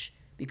clash,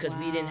 because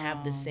we didn't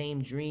have the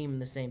same dream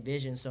and the same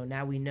vision. So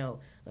now we know,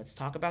 let's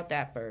talk about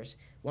that first.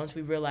 Once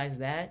we realize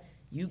that,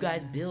 you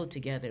guys build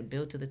together,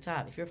 build to the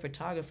top. If you're a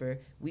photographer,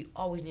 we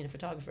always need a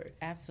photographer.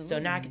 Absolutely.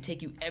 So now I can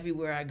take you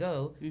everywhere I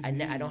go. I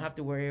don't have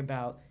to worry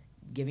about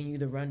giving you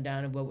the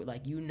rundown of what,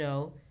 like, you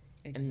know,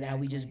 and now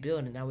we just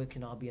build, and now we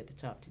can all be at the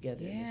top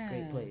together in this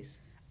great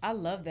place. I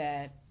love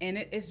that.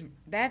 And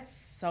that's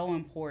so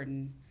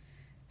important,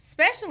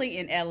 especially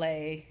in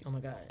LA. Oh my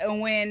God.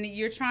 When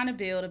you're trying to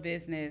build a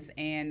business,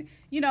 and,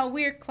 you know,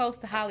 we're close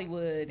to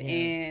Hollywood,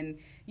 and,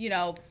 you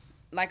know,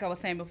 like I was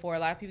saying before, a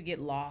lot of people get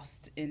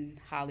lost in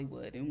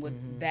Hollywood and what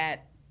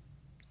that's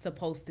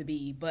supposed to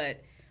be.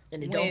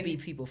 And don't be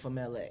people from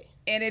LA.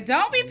 And it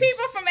don't be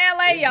people from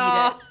LA,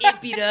 y'all.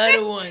 It be the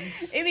other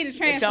ones. It be the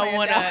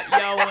transplants,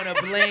 y'all wanna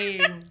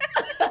blame.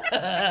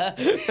 Let's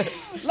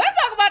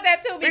talk about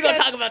that too. We're gonna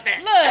talk about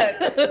that.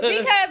 Look,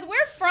 because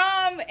we're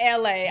from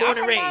LA. I'm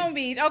from Long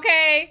Beach.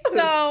 Okay,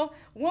 so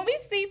when we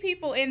see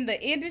people in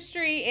the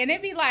industry, and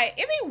it be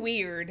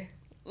weird.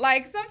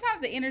 Like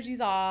sometimes the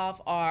energy's off,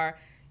 or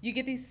you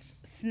get these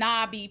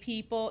snobby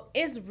people.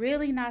 It's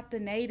really not the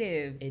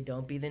natives. It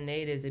don't be the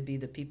natives. It be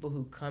the people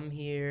who come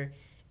here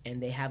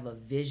and they have a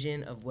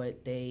vision of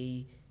what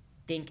they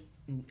think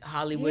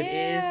Hollywood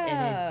is,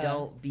 and it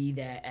don't be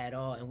that at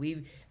all.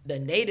 And the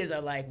natives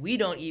are like, we're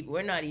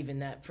not even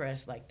that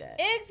pressed like that.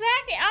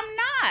 Exactly. I'm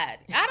not.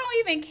 I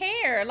don't even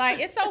care. Like,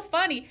 it's so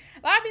funny.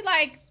 I'll be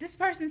like, this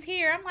person's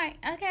here. I'm like,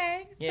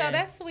 okay, so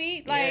that's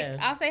sweet. Like,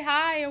 I'll say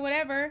hi or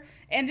whatever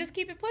and just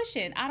keep it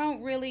pushing. I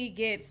don't really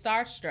get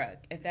starstruck,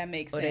 if that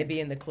makes sense. Or they be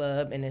in the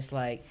club and it's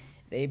like,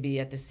 they be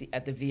at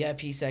the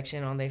VIP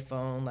section on their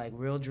phone, like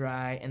real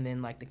dry, and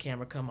then like the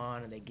camera come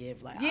on and they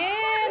give like, this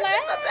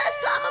is the best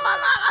time of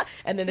my life.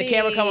 And then the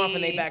camera come off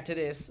and they back to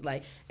this.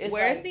 Like,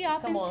 where's the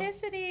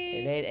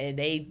authenticity? And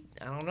they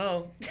I don't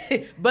know.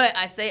 But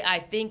I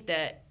think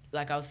that,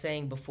 like I was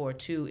saying before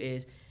too,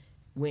 is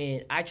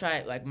when I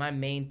try, like my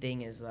main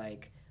thing is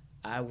like,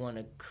 I want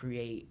to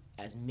create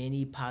as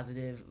many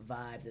positive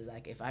vibes as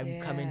like, if I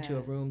come into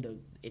a room,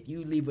 if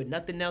you leave with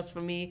nothing else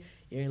from me,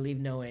 you're gonna leave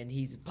knowing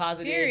he's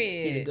positive,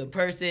 he's a good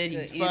person,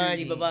 he's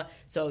fun, blah blah.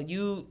 So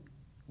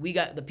we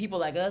got the people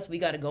like us, we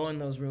got to go in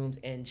those rooms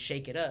and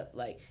shake it up.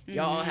 Like, if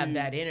y'all all have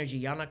bad energy,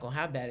 y'all not gonna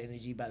have bad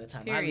energy by the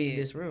time I leave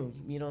this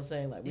room. You know what I'm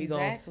saying? Like,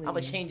 I'm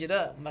gonna change it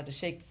up. I'm about to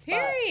shake the spot.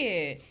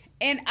 Period.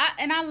 And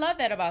I love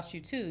that about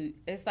you too.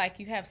 It's like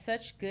you have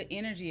such good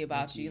energy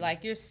about you.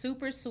 Like, you're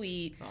super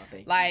sweet. Oh,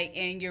 thank you.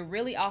 And you're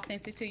really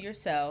authentic to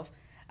yourself.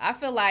 I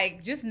feel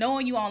like just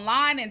knowing you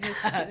online and just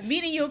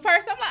meeting you in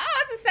person, I'm like,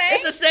 oh, it's the same.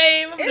 It's the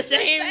same. I'm the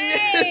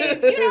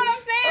same. You know what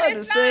I'm saying?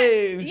 not the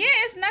same. Yeah,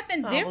 it's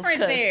nothing I almost different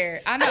cussed.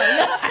 there. I know.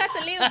 You almost cussed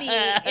a little bit.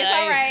 It's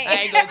all right. I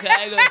ain't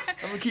gonna.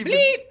 I'm gonna keep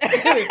it.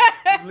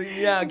 Bleep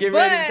me out. Get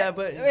ready with that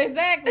button.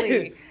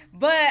 Exactly.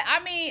 But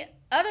I mean,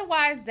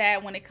 otherwise,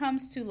 that when it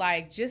comes to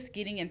like just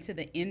getting into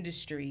the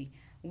industry,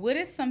 what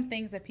is some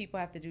things that people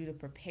have to do to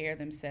prepare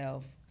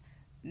themselves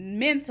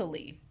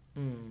mentally?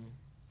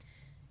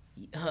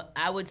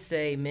 I would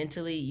say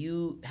mentally,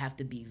 you have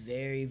to be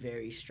very,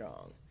 very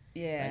strong.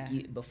 Yeah.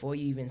 Like before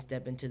you even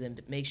step into them,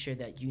 make sure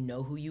that you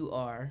know who you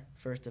are,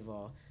 first of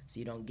all,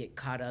 so you don't get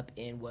caught up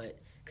in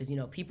because,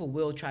 people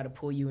will try to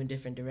pull you in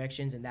different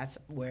directions, and that's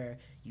where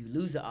you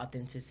lose the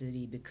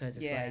authenticity because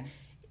it's like,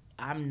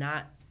 I'm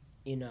not,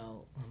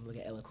 look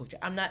at Ella Cool J.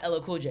 I'm not Ella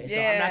Cool J, so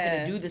I'm not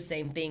going to do the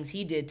same things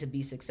he did to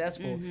be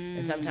successful.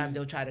 And sometimes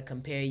they'll try to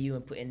compare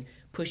you and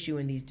push you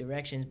in these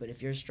directions, but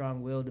if you're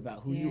strong-willed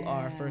about who you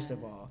are, first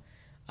of all,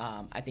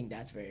 I think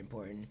that's very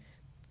important.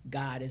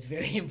 God is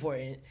very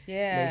important.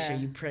 Yeah. Make sure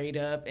you prayed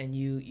up and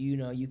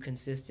you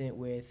consistent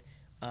with,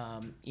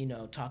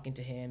 talking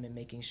to him and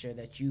making sure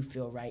that you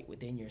feel right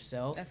within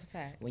yourself. That's a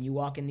fact. When you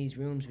walk in these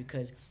rooms,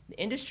 because the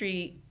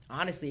industry,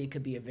 honestly, it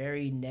could be a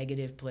very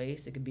negative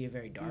place. It could be a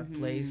very dark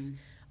place.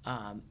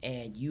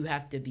 And you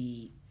have to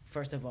be,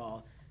 first of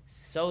all,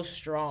 so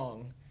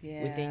strong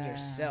within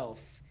yourself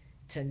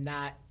to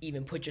not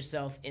even put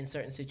yourself in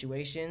certain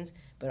situations,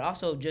 but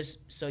also just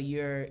so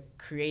you're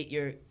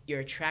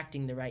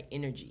attracting the right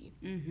energy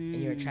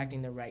and you're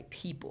attracting the right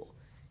people.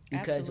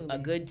 Because a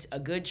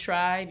good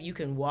tribe, you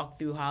can walk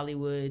through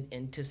Hollywood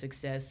into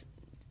success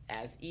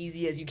as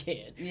easy as you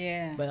can.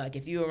 Yeah. But like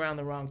if you're around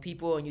the wrong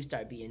people and you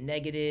start being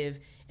negative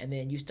and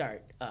then you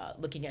start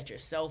looking at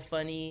yourself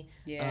funny.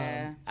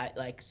 Yeah.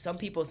 Like some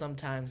people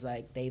sometimes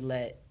like they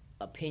let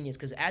opinions,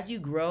 because as you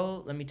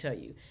grow, let me tell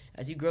you,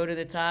 as you grow to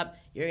the top,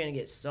 you're gonna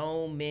get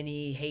so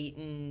many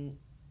hating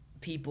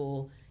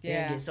people. You're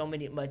gonna get so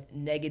many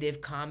negative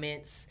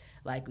comments.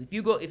 Like if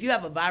you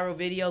have a viral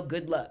video,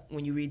 good luck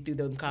when you read through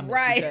those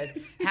comments, because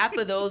half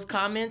of those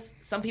comments,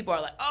 some people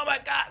are like, oh my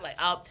God, like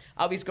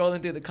I'll be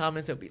scrolling through the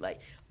comments, it'll be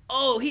like,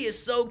 oh, he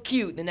is so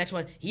cute. The next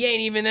one, he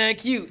ain't even that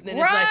cute. And then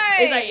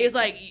it's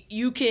like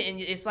you can,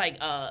 it's like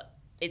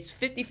it's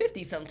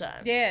 50-50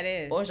 sometimes. Yeah, it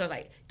is. Or it's just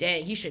like,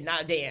 dang, he should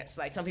not dance.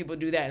 Like some people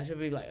do that. And some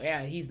people be like,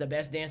 yeah, he's the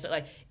best dancer.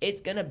 Like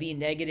it's gonna be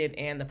negative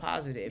and the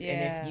positive. Yeah.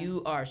 And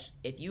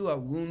if you are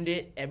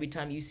wounded every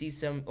time you see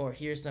some or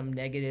hear some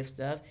negative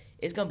stuff,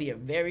 it's gonna be a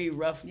very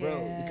rough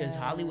road, because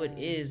Hollywood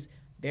is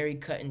very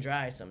cut and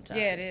dry sometimes.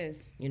 Yeah, it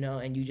is.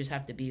 And you just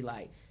have to be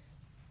like,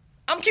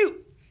 I'm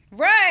cute.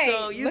 Right.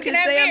 So you can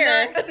say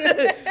I'm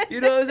not.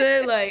 You know what I'm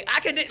saying? Like I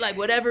could like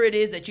whatever it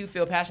is that you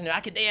feel passionate. I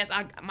could dance.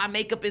 My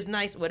makeup is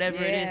nice. Whatever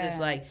it is, it's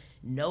like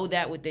know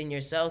that within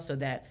yourself, so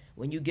that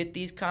when you get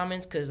these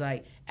comments, because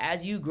like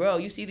as you grow,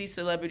 you see these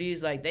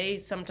celebrities like they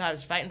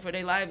sometimes fighting for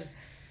their lives.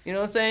 You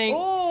know what I'm saying?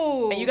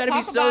 Ooh, and you got to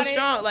be so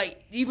strong.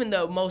 Like even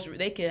though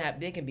they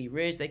can be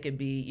rich, they could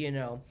be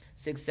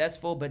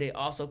successful, but it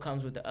also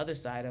comes with the other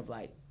side of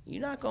like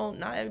not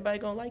everybody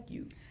gonna like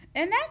you.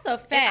 And that's a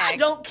fact. And I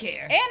don't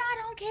care.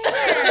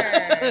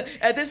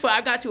 At this point,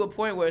 I got to a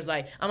point where it's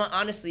like, I'm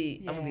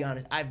gonna be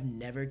honest, I've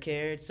never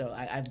cared. So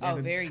I've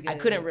never, very good. I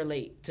couldn't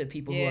relate to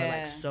people who are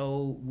like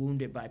so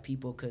wounded by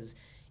people, because,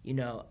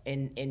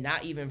 and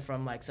not even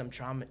from like some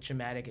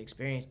traumatic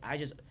experience. I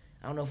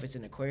don't know if it's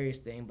an Aquarius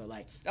thing, but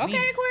like,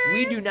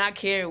 we do not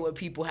care what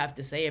people have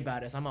to say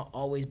about us. I'm gonna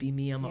always be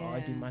me. I'm gonna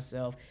always be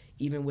myself.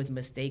 Even with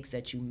mistakes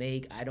that you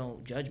make, I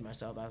don't judge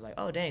myself. I was like,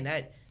 oh dang,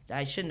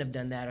 I shouldn't have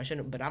done that.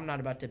 But I'm not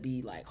about to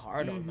be like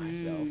hard on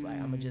myself. Like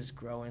I'm gonna just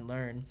grow and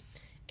learn.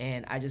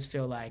 And I just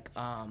feel like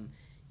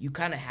you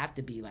kind of have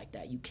to be like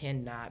that. You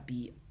cannot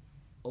be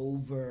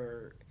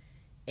over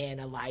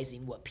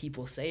analyzing what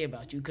people say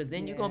about you, because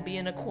then you're gonna be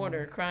in a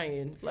corner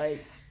crying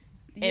like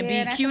and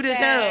be cute as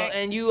hell,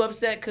 and you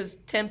upset because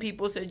 10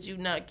 people said you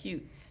not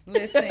cute.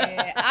 Listen,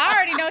 I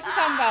already know what you're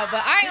talking about,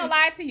 but I ain't gonna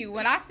lie to you.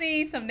 When I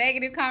seen some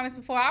negative comments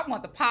before, I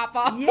want to pop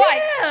off. Yeah.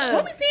 Like,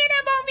 don't be saying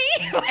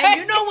that about me. And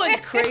you know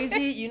what's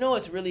crazy? You know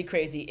what's really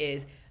crazy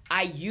is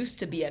I used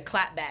to be a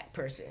clapback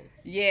person.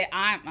 Yeah,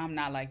 I'm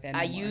not like that.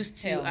 I used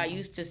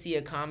to see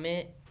a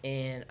comment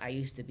and I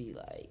used to be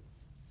like,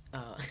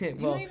 you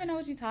don't even know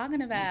what you're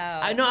talking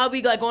about. I know, I'll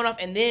be like going off,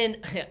 and then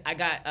I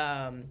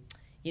got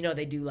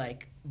they do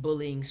like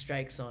bullying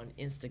strikes on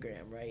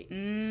Instagram, right?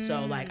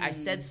 So like I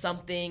said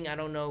something, I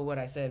don't know what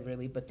I said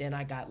really, but then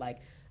I got like,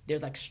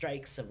 there's like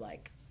strikes of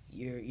like,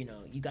 you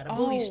got a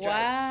bully strike.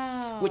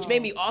 Wow. Which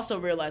made me also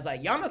realize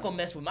like, y'all not gonna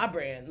mess with my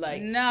brand.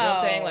 Like, no. You know what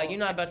I'm saying? Like, you're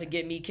not about to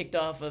get me kicked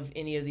off of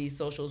any of these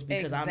socials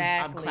because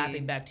I'm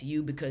clapping back to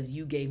you because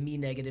you gave me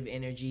negative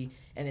energy,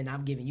 and then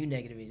I'm giving you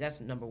negative energy. That's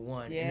number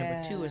one. Yeah. And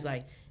number two is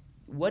like,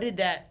 what did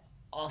that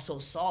also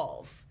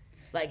solve?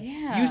 Like,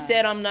 you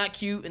said I'm not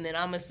cute, and then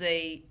I'm gonna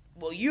say,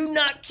 well, you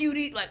not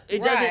cutie. Like,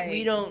 it doesn't,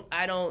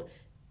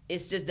 it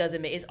just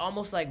doesn't make, it's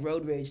almost like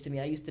road rage to me.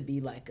 I used to be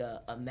like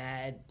a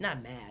mad,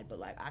 not mad, but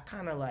like, I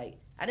kind of like,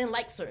 I didn't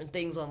like certain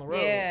things on the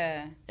road.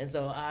 Yeah. And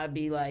so I'd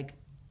be like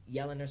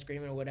yelling or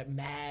screaming or whatever,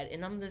 mad.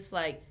 And I'm just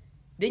like,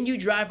 Then you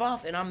drive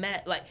off and I'm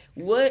mad. Like,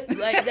 what?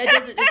 Like, that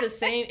doesn't, it's the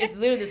same, it's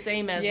literally the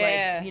same as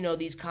like, you know,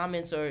 these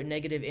comments or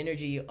negative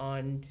energy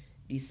on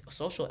these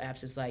social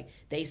apps. It's like,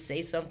 they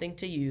say something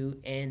to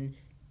you and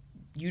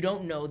you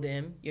don't know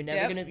them. You're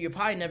never you're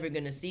probably never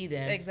gonna see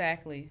them.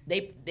 Exactly.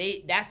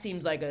 That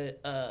seems like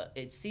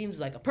it seems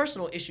like a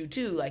personal issue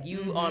too. Like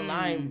you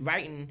online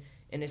writing,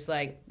 and it's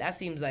like, that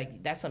seems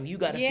like that's something you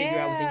got to figure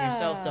out within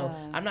yourself. So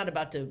I'm not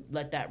about to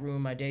let that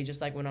ruin my day. Just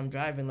like when I'm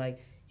driving, like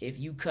if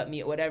you cut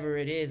me, whatever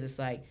it is, it's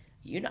like,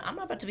 you know, I'm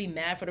not about to be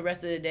mad for the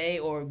rest of the day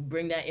or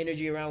bring that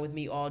energy around with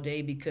me all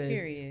day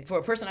because for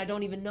a person I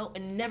don't even know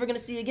and never gonna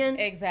see again.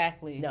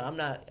 Exactly. No, I'm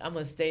not. I'm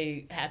gonna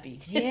stay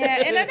happy.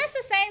 Yeah, and that's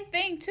the same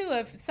thing too.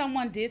 If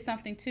someone did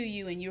something to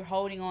you and you're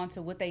holding on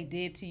to what they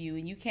did to you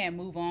and you can't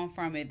move on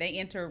from it, they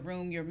enter a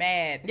room, you're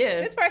mad.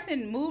 Yeah. This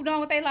person moved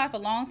on with their life a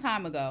long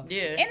time ago.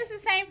 Yeah. And it's the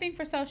same thing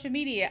for social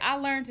media. I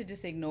learned to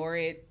just ignore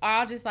it, or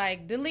I'll just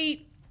like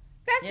delete.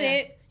 That's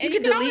it. And you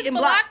can delete and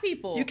block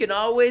people. You can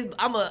always.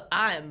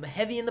 I am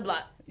heavy in the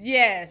block.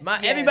 Yes,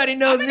 everybody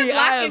knows me.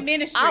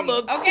 I'm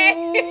a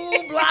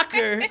cool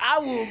blocker. I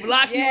will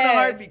block you in a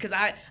heartbeat because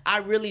I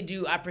really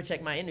do. I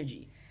protect my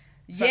energy.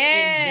 In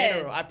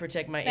general, I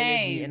protect my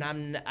energy, and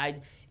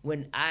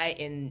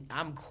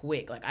I'm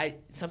quick.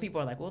 Like some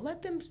people are like, well,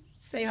 let them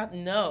say how.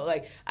 No,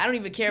 like I don't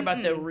even care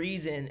about the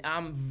reason.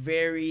 I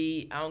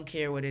don't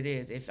care what it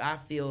is. If I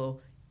feel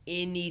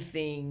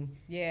anything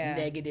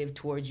negative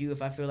towards you,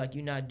 if I feel like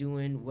you're not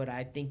doing what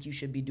I think you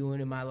should be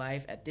doing in my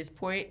life at this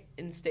point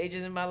in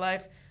stages in my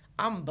life,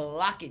 I'm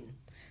blocking.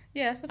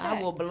 Yeah, it's a fact.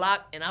 I will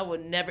block, and I will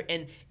never.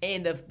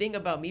 And the thing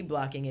about me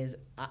blocking is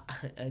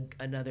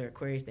another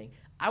Aquarius thing.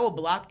 I will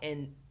block,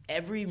 and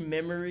every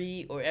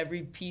memory or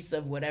every piece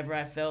of whatever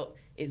I felt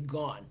is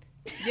gone.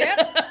 Yep.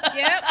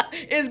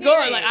 It's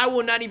gone. Like I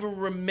will not even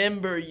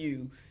remember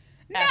you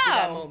after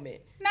that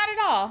moment. Not at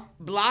all.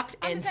 Blocked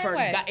and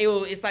forgot.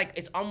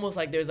 It's almost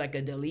like there's like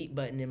a delete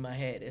button in my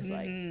head. It's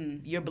like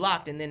you're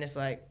blocked, and then it's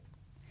like,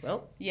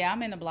 well. Yeah,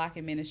 I'm in the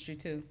blocking ministry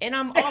too. And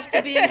I'm off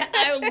to being.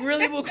 I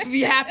really will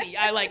be happy.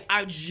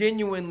 I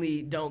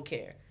genuinely don't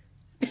care.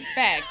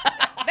 Facts.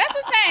 That's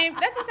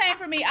the same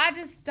for me. I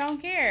just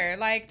don't care.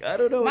 Like I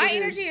don't know. My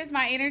energy is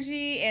my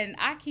energy, and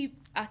I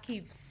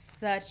keep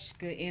such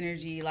good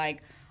energy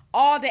like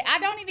all day. I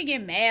don't even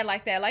get mad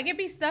like that. Like it'd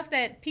be stuff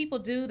that people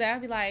do that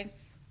I'd be like.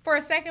 For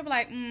a second,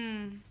 like,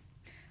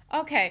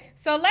 okay,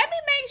 so let me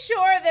make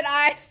sure that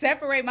I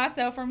separate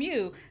myself from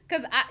you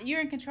because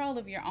you're in control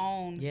of your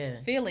own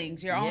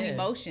feelings, your own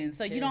emotions,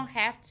 so you don't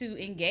have to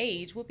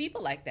engage with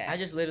people like that. I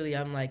just literally,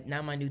 I'm like,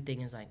 now my new thing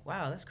is like,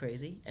 wow, that's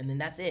crazy, and then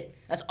that's it.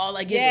 That's all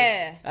I get.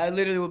 Yeah. I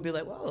literally would be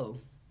like, whoa,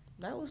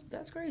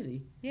 that's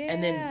crazy. Yeah.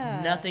 And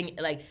then nothing,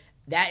 like,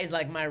 that is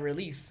like my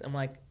release. I'm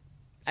like,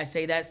 I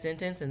say that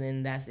sentence, and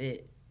then that's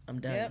it. I'm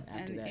done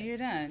after that. And you're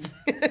done.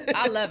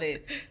 I love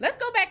it. Let's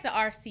go back to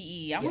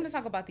RCE. I want to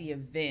talk about the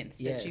events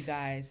that you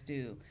guys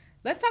do.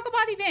 Let's talk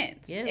about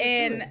events. Yeah,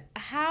 and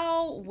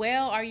how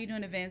well are you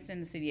doing events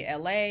in the city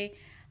of LA?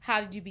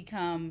 How did you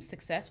become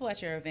successful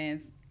at your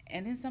events?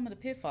 And then some of the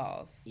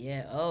pitfalls.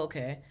 Yeah. Oh,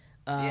 okay.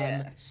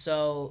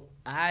 So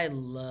I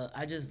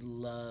just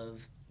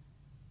love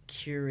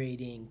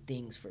curating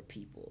things for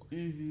people.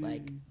 Mm-hmm.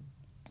 Like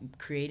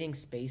creating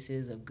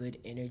spaces of good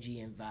energy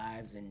and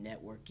vibes and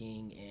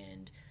networking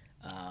and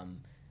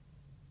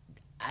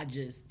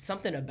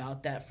something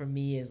about that for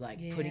me is like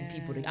putting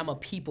people together. I'm a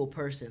people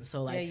person,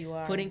 so like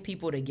putting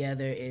people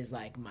together is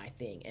like my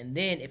thing. And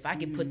then if I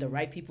can put the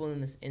right people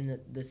in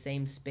the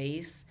same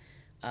space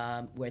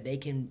where they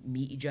can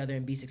meet each other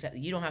and be successful,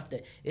 you don't have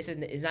to.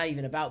 It's not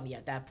even about me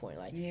at that point.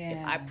 Like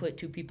if I put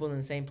two people in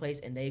the same place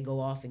and they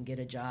go off and get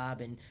a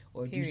job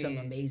or do some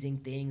amazing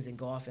things and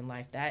go off in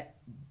life, that.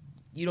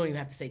 You don't even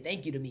have to say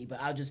thank you to me, but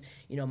I'll just,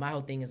 my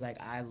whole thing is like,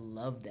 I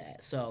love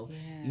that. So,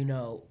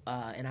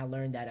 and I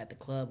learned that at the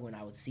club when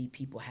I would see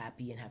people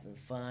happy and having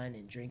fun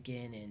and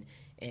drinking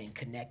and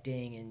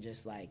connecting and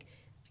just like,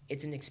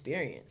 it's an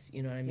experience,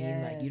 you know what I mean?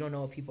 Yes. Like you don't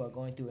know what people are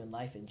going through in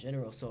life in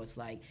general. So it's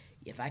like,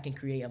 if I can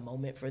create a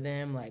moment for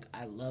them, like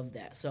I love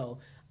that. So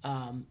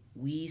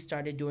we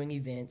started doing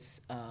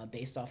events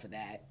based off of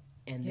that.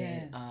 And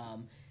then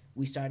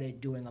we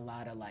started doing a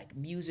lot of like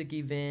music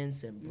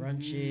events and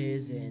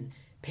brunches and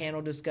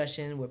panel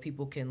discussion where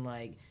people can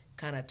like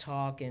kind of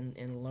talk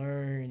and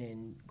learn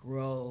and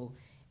grow,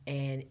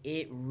 and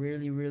it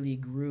really, really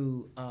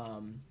grew.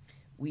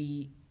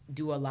 We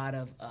do a lot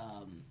of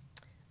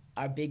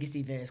our biggest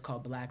event is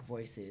called Black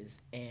Voices,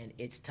 and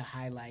it's to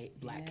highlight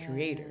Black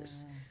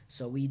creators.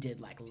 So we did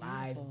like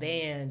live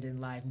band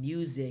and live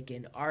music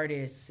and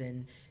artists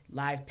and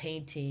live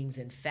paintings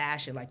and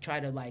fashion, like try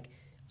to like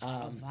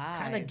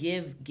kind of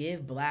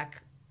give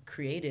Black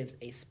creatives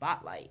a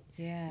spotlight.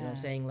 You know what I'm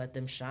saying? Let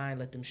them shine,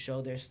 let them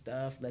show their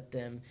stuff, let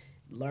them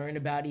learn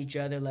about each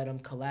other, let them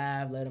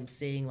collab, let them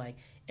sing, like,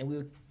 and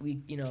we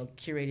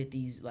curated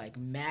these like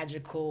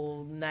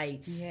magical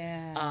nights.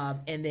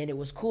 And then it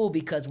was cool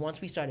because once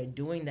we started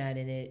doing that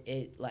and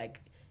it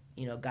like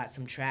got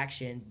some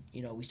traction,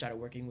 we started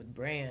working with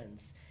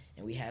brands,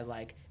 and we had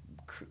like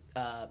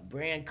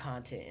brand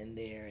content in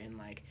there and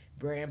like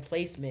brand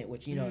placement,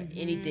 which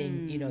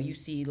anything you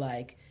see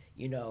like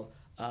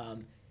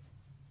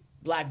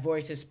Black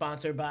Voice is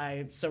sponsored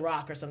by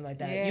Ciroc or something like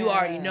that. Yeah. You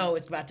already know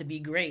it's about to be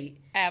great.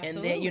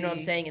 Absolutely. And then, you know what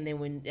I'm saying? And then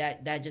when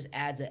that just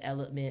adds an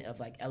element of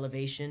like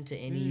elevation to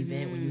any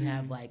event when you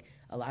have like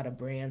a lot of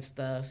brand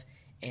stuff.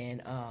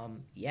 And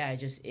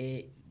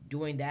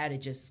doing that,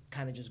 it just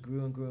kind of just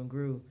grew and grew and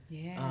grew.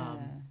 Yeah.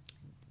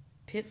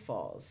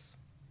 Pitfalls.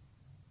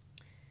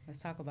 Let's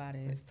talk about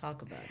it. Let's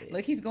talk about it.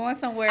 Look, he's going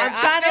somewhere. I'm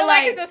trying I feel to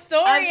like it's a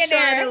story in there.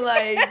 I'm trying to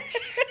like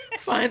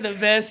find the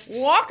best.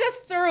 Walk us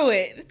through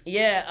it.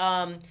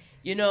 Yeah.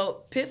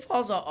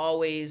 Pitfalls are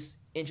always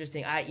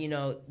interesting.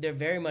 They're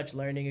very much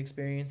learning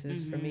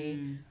experiences for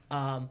me.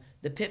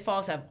 The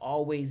pitfalls have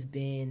always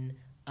been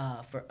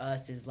for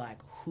us is like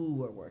who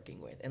we're working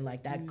with, and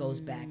like that goes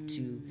back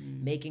to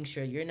making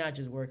sure you're not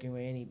just working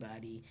with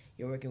anybody,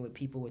 you're working with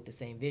people with the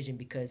same vision,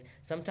 because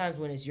sometimes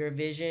when it's your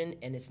vision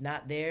and it's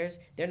not theirs,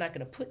 they're not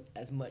going to put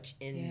as much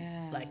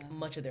in like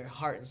much of their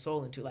heart and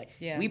soul into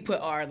we put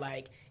our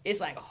like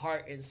it's like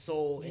heart and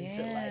soul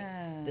into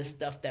like the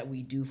stuff that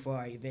we do for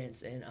our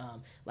events, and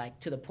like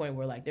to the point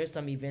where like there's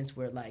some events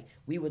where like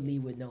we would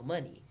leave with no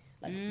money,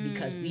 like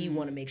because we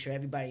want to make sure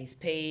everybody's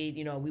paid,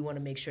 we want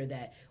to make sure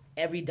that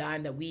every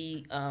dime that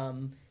we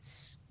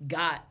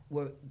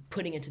we're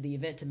putting into the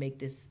event to make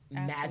this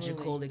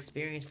magical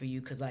experience for you.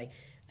 Because like,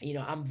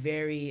 I'm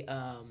very,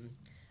 I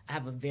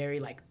have a very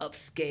like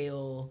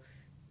upscale,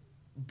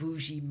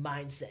 bougie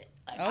mindset.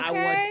 Like,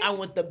 I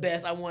want the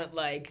best. I want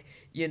like,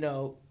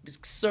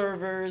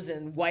 servers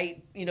and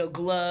white,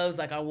 gloves.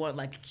 Like I want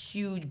like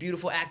huge,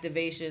 beautiful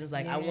activations.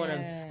 Like I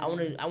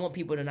want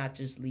people to not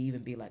just leave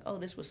and be like, oh,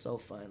 this was so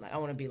fun. Like I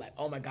want to be like,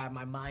 oh my God,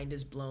 my mind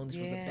is blown. This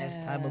was the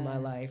best time of my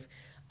life.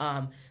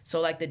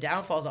 So like the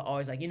downfalls are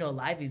always like,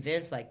 live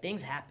events, like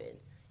things happen,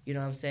 you know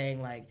what I'm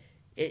saying? Like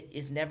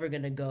it's never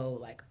going to go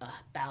like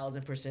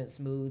 1,000%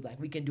 smooth. Like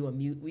we can do a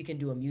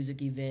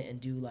music event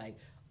and do like,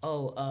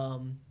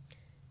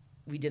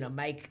 we did a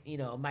mic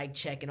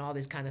check and all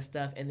this kind of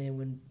stuff. And then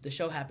when the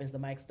show happens, the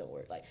mics don't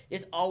work. Like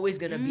it's always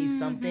going to be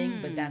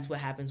something, but that's what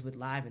happens with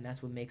live, and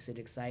that's what makes it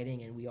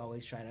exciting. And we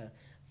always try to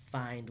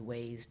find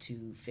ways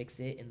to fix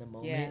it in the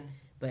moment. Yeah.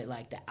 But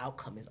like the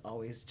outcome is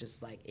always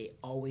just like it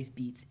always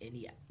beats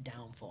any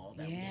downfall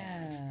that we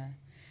have.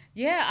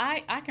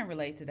 Yeah, I can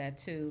relate to that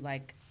too.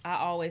 Like I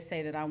always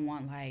say that I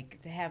want like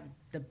to have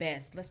the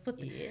best. Let's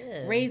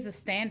raise the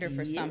standard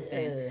for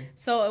something.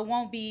 So it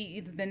won't be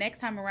the next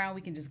time around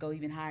we can just go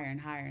even higher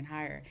and higher and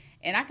higher.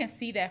 And I can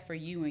see that for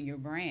you and your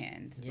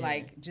brand. Yeah.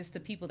 Like just the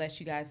people that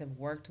you guys have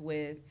worked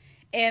with.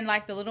 And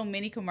like the little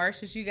mini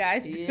commercials you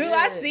guys do.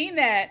 I've seen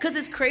that. Because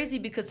it's crazy,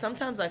 because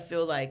sometimes I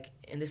feel like,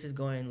 and this is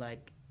going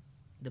like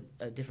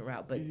a different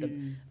route, but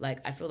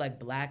I feel like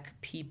Black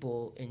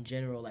people in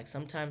general, like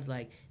sometimes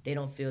like they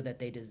don't feel that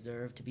they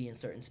deserve to be in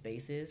certain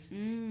spaces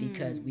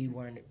because we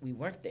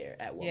weren't there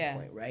at one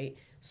point, right?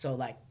 So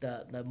like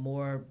the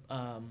more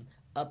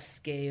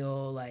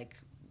upscale, like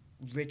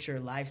richer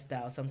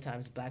lifestyle,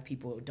 sometimes Black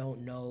people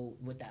don't know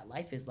what that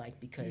life is like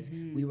because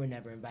we were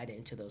never invited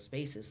into those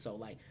spaces. So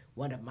like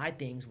one of my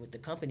things with the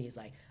company is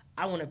like,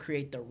 I want to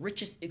create the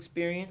richest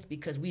experience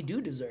because we do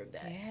deserve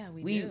that. Yeah,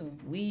 we do.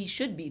 We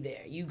should be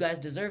there. You guys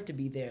deserve to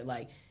be there.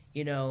 Like,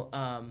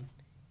 I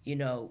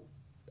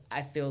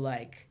feel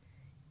like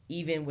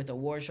even with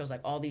award shows, like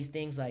all these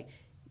things, like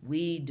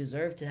we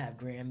deserve to have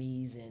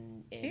Grammys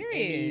and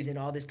Emmys and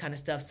all this kind of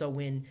stuff. So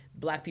when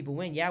Black people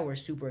win, we're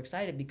super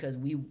excited because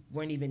we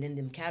weren't even in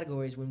them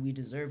categories when we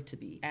deserve to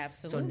be.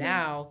 Absolutely. So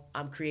now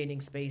I'm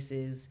creating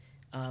spaces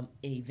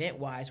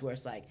event-wise where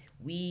it's like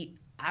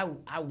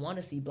I want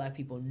to see Black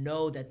people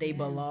know that they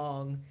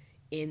belong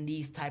in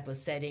these type of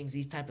settings,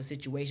 these type of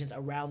situations,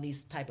 around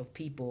these type of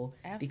people.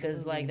 Absolutely.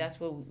 Because like that's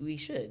what we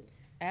should.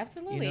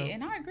 Absolutely.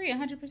 And I agree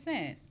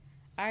 100%.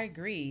 I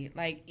agree.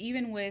 Like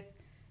even with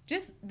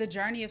just the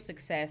journey of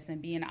success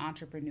and being an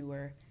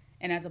entrepreneur,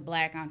 and as a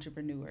Black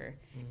entrepreneur,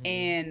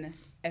 and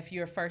if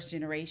you're first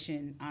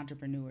generation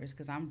entrepreneurs,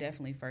 because I'm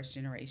definitely first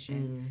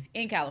generation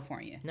in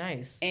California.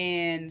 Nice.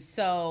 And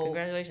so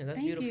congratulations. That's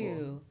beautiful. Thank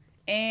you.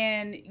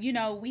 And,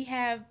 we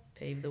have...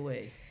 Paved the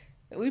way.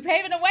 We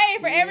paving the way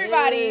for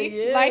everybody.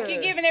 Yeah. Like,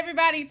 you're giving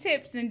everybody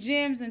tips and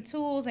gems and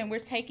tools, and we're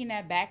taking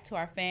that back to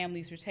our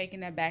families. We're taking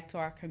that back to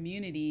our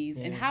communities.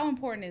 Yeah. And how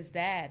important is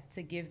that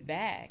to give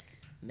back?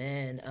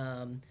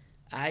 Man,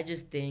 I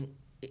just think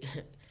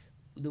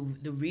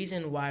the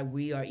reason why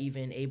we are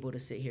even able to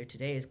sit here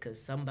today is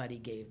because somebody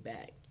gave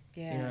back.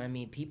 Yeah. You know what I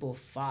mean? People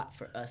fought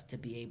for us to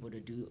be able to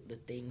do the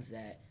things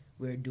that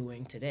we're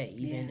doing today,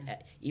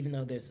 even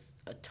though there's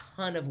a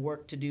ton of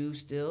work to do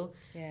still.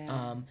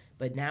 Yeah.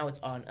 But now it's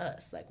on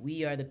us. Like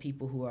we are the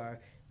people who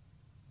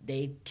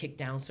they kicked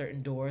down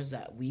certain doors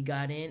that we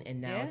got in,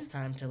 and now it's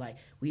time to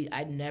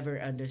I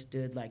never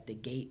understood like the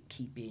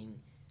gatekeeping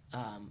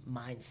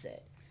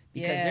mindset.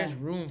 Because there's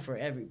room for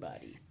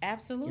everybody.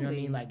 Absolutely. You know what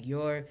I mean? Like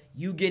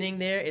you getting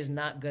there is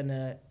not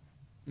gonna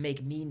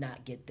make me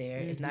not get there.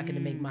 It's not gonna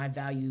make my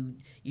value,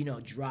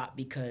 drop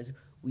because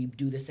we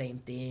do the same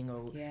thing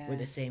or we're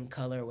the same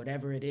color,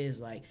 whatever it is.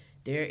 Like,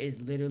 there is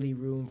literally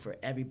room for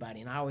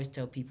everybody. And I always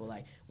tell people,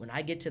 like, when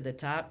I get to the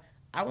top,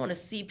 I want to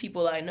see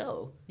people I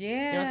know. Yeah. You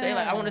know what I'm saying?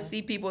 Like, I want to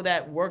see people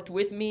that worked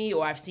with me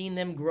or I've seen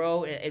them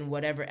grow in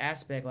whatever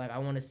aspect. Like, I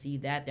want to see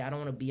that. I don't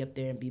want to be up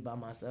there and be by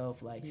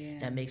myself. Like,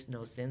 that makes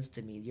no sense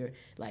to me. You're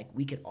like,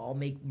 we could all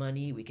make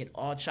money. We could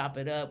all chop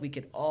it up. We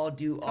could all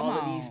do all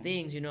of these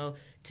things, you know,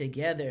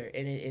 together.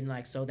 And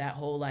like, so that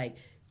whole, like,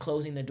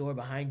 closing the door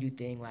behind you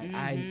thing, like,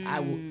 I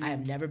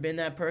have never been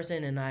that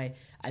person. And I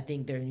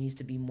think there needs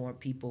to be more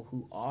people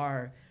who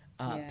are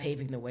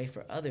paving the way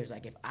for others.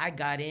 Like, if I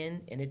got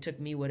in and it took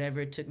me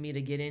whatever it took me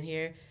to get in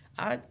here,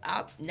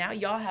 now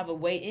y'all have a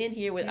way in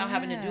here without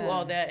having to do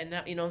all that. And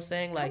now, you know what I'm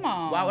saying? Like,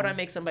 why would I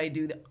make somebody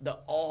do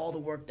all the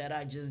work that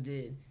I just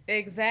did?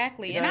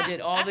 Exactly. You know, and I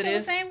did all of this. I feel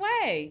the same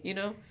way. You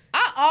know?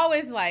 I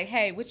always like,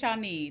 hey, what y'all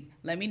need?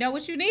 Let me know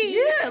what you need.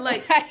 Yeah,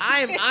 like,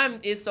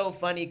 it's so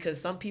funny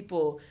because some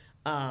people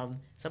are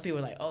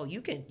like, oh,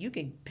 you can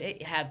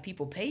have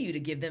people pay you to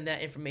give them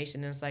that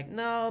information. And it's like,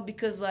 no,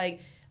 because, like,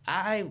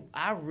 I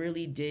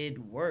really did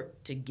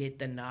work to get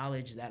the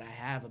knowledge that I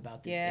have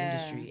about this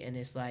industry, and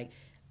it's like,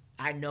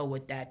 I know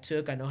what that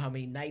took. I know how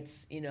many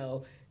nights,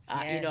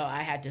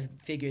 I had to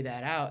figure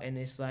that out, and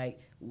it's like,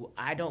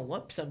 I don't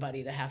want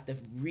somebody to have to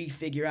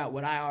refigure out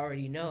what I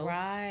already know.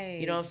 Right.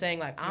 You know what I'm saying?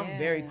 Like, I'm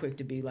very quick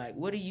to be like,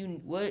 what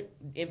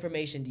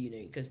information do you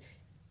need? Because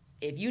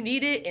if you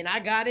need it and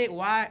I got it,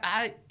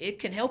 it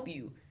can help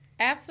you.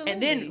 Absolutely.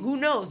 And then who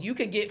knows? You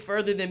could get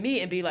further than me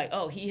and be like,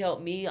 "Oh, he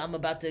helped me. I'm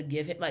about to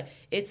give him." Like,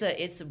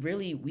 it's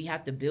really, we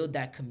have to build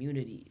that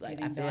community.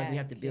 Like, I feel like we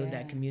have to build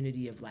that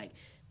community of, like,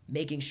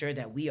 making sure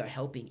that we are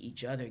helping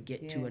each other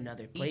get to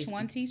another place. Each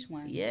one teach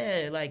one.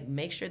 Yeah, like,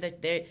 make sure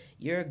that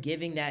you're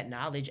giving that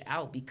knowledge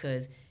out,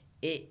 because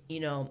you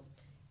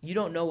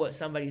don't know what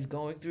somebody's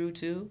going through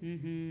too.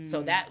 Mm-hmm.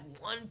 So that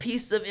one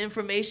piece of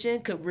information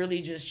could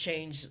really just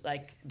change,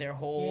 like, their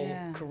whole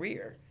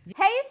career.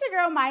 Hey, it's your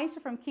girl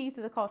Maisha from Keys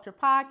to the Culture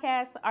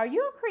podcast. Are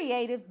you a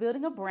creative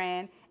building a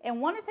brand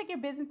and want to take your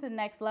business to the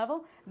next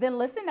level? Then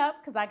listen up,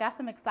 because I got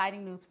some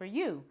exciting news for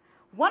you.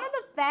 One of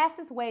the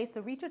fastest ways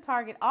to reach your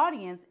target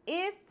audience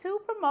is to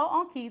promote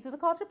on Keys to the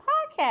Culture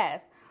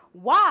podcast.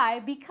 Why?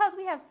 Because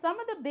we have some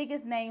of the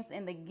biggest names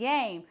in the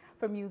game,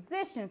 from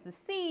musicians to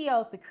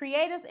CEOs to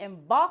creatives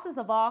and bosses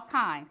of all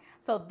kinds.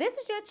 So this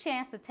is your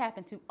chance to tap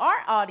into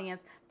our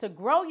audience to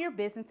grow your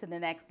business to the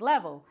next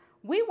level.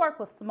 We work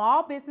with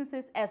small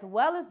businesses as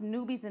well as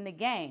newbies in the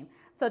game.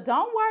 So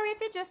don't worry if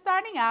you're just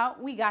starting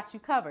out, we got you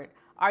covered.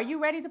 Are you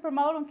ready to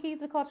promote on Keys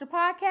to Culture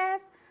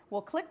podcast?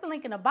 Well, click the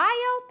link in the bio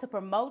to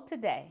promote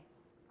today.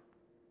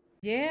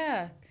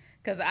 Yeah,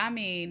 because, I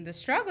mean, the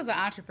struggles of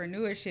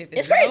entrepreneurship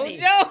is crazy.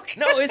 No joke.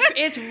 No,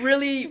 it's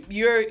really,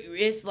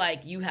 it's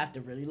like, you have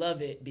to really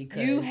love it,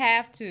 because you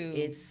have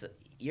to.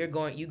 You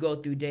go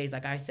through days,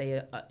 like I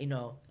say,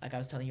 like I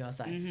was telling you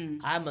outside,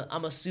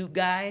 I'm a suit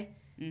guy.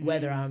 Mm-hmm.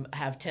 Whether I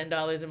have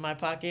 $10 in my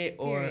pocket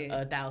or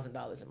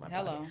 $1,000 in my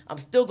pocket, I'm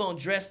still gonna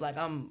dress like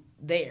I'm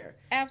there.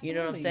 Absolutely. You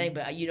know what I'm saying?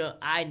 But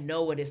I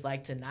know what it's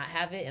like to not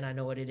have it, and I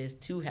know what it is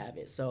to have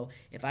it. So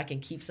if I can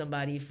give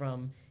somebody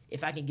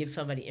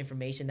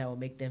information that will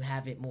make them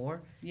have it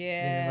more,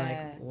 then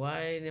like,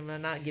 why am I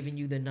not giving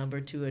you the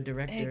number to a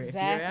director if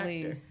you're an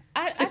actor?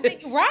 I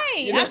think right.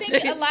 You know I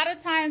think a lot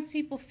of times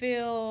people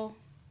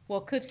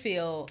could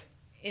feel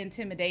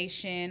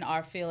intimidation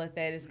or feel that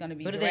it's going to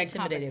be direct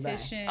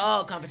competition.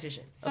 Oh,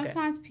 competition.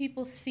 Sometimes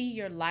people see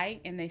your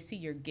light and they see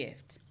your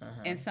gift.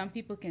 And some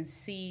people can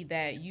see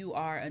that you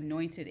are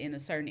anointed in a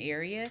certain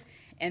area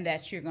and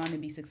that you're going to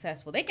be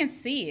successful. They can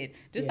see it.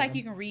 Just like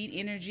you can read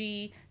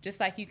energy,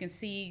 just like you can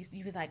see,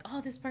 you was like, oh,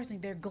 this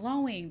person, they're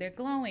glowing.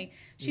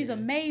 She's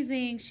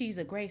amazing. She's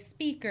a great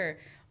speaker.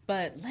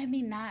 But let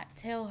me not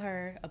tell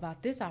her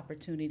about this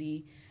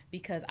opportunity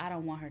because I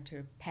don't want her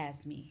to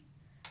pass me.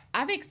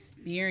 I've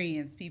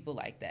experienced people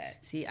like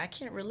that. See, I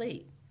can't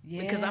relate.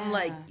 Yeah. Because I'm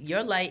like,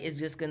 your light is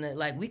just gonna,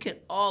 like, we could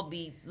all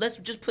be, let's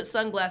just put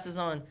sunglasses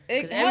on.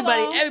 Because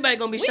everybody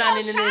gonna be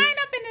shining in this. Shine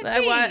up in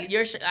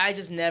this like, I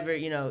just never,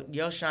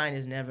 your shine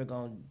is never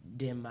gonna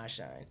dim my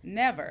shine.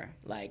 Never.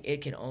 Like,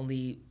 it can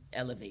only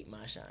elevate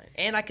my shine.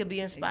 And I could be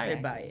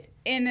inspired by it.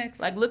 And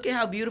like, look at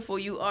how beautiful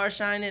you are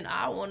shining.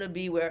 I want to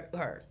be where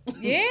her.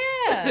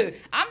 Yeah.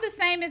 I'm the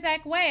same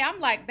exact way. I'm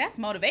like, that's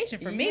motivation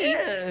for me.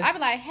 I'd be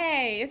like,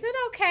 hey, is it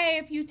okay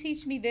if you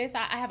teach me this?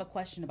 I have a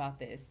question about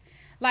this.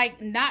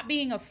 Like, not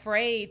being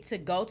afraid to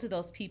go to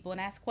those people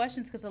and ask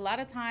questions, because a lot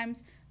of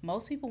times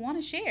most people want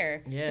to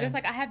share. Yeah. But it's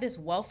like, I have this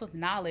wealth of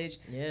knowledge,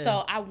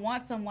 so I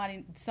want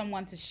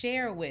someone to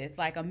share with,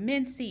 like a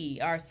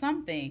mentee or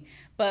something.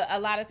 But a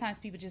lot of times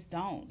people just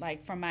don't.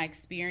 Like, from my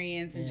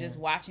experience and just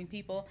watching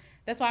people,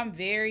 that's why I'm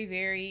very,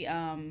 very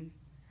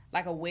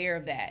like aware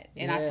of that.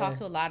 And I talk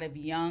to a lot of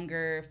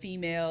younger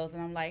females,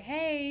 and I'm like,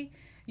 hey,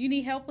 you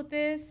need help with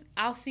this?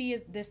 I'll see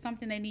if there's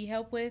something they need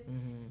help with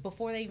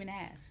before they even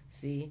ask.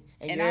 See?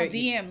 And I'll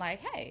DM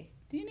like, hey,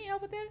 do you need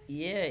help with this?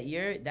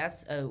 Yeah,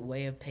 that's a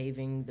way of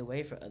paving the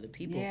way for other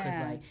people. Because,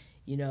 like,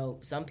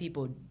 some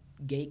people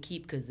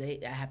gatekeep because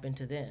that happened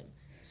to them.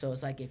 So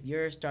it's like if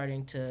you're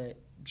starting to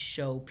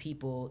show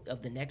people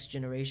of the next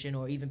generation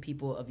or even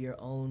people of your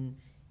own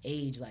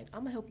age, like,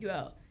 I'm gonna help you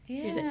out.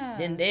 Yeah.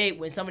 Then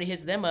when somebody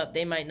hits them up,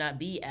 they might not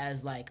be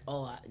as like,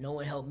 oh, no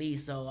one helped me,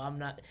 so I'm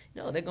not.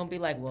 No, they're gonna be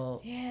like,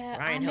 well,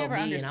 Ryan helped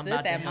me, and I'm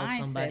about to help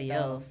somebody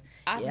else.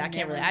 I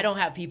can't really. I don't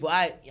have people.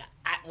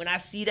 When I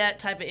see that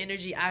type of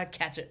energy, I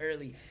catch it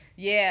early.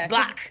 Yeah,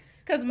 block.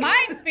 Because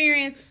my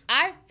experience,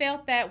 I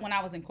felt that when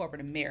I was in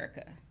corporate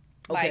America.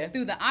 Okay. Like,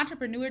 through the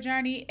entrepreneur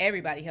journey,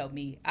 everybody helped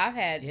me. I've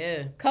had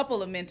a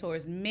couple of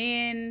mentors.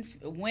 Men,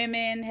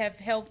 women have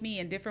helped me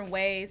in different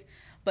ways.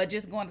 But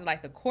just going to,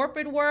 like, the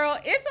corporate world,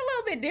 it's a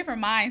little bit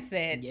different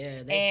mindset.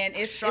 Yeah. And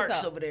it's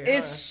sharks over there.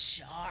 It's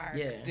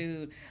sharks,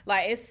 dude.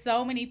 Like, it's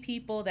so many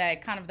people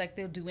that kind of, like,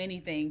 they'll do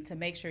anything to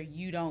make sure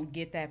you don't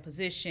get that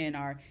position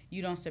or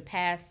you don't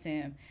surpass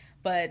him.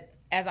 But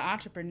as an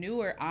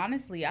entrepreneur,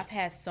 honestly, I've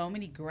had so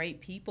many great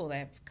people that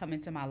have come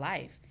into my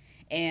life.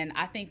 And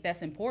I think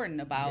that's important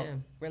about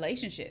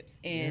relationships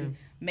and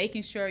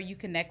making sure you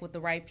connect with the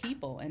right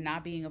people and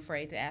not being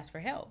afraid to ask for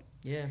help.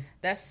 Yeah.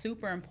 That's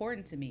super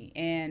important to me.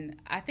 And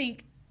I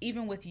think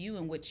even with you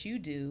and what you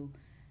do,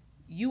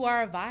 you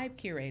are a vibe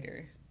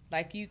curator.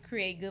 Like, you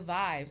create good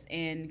vibes,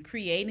 and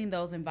creating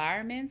those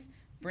environments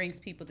brings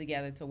people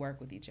together to work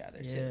with each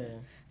other too.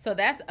 So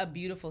that's a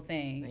beautiful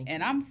thing.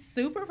 And I'm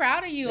super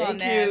proud of you on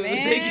that,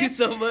 man. Thank you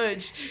so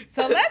much.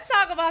 So let's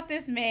talk about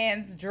this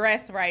man's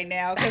dress right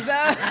now. Because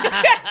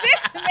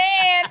this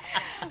man,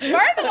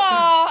 first of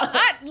all,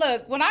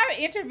 look, when I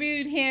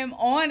interviewed him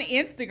on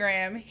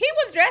Instagram, he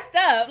was dressed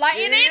up. Like,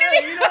 in the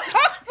interview, you know,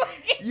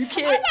 you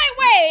can't. I was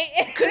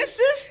like, wait.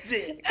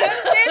 Consistent.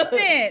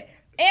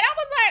 And I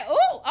was like,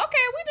 oh, okay,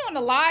 we're doing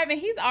the live,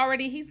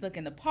 and he's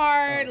looking the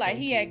part. Like,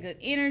 he had good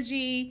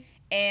energy.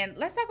 And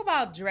let's talk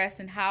about dress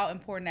and how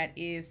important that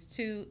is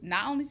to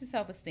not only to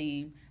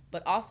self-esteem,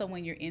 but also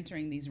when you're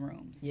entering these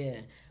rooms. Yeah.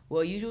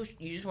 Well, you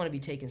just want to be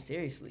taken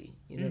seriously.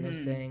 You know what I'm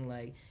saying?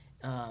 Like,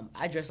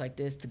 I dress like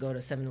this to go to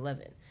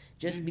 7-Eleven.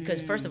 Just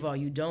because, first of all,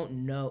 you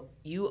don't know.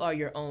 You are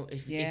your own.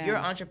 If you're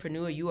an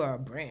entrepreneur, you are a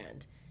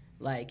brand.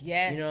 Like, you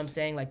know what I'm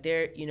saying? Like,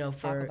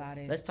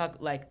 let's talk,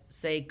 like,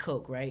 say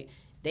Coke, right?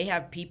 They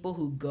have people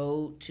who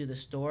go to the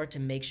store to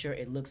make sure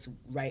it looks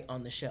right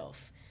on the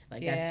shelf.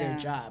 Like, that's their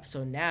job.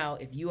 So now,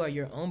 if you are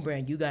your own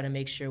brand, you got to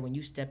make sure when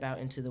you step out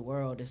into the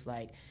world, it's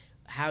like,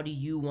 how do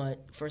you want,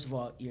 first of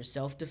all,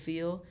 yourself to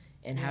feel,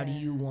 and how do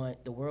you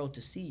want the world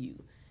to see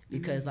you?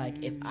 Because,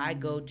 like, if I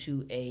go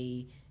to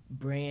a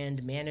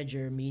brand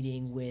manager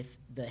meeting with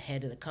the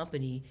head of the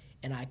company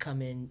and I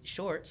come in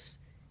shorts,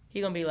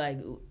 he going to be like,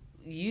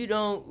 you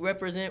don't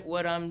represent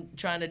what I'm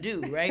trying to do,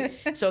 right?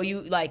 So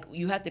you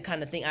have to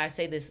kind of think. I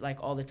say this, like,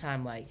 all the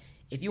time. Like,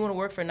 if you want to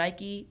work for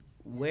Nike,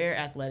 wear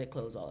athletic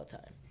clothes all the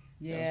time.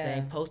 You know what I'm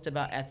saying? Post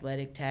about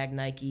athletic, tag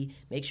Nike,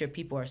 make sure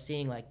people are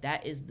seeing, like,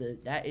 that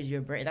is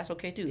your brand. That's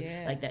okay too.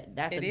 Yeah. Like,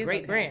 that's a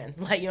great brand.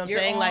 Like, you know what I'm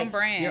saying? Like,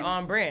 you're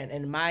on brand.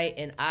 And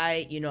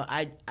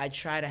I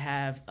try to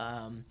have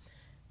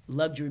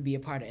luxury be a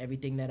part of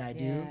everything that I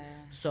do. Yeah.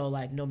 So,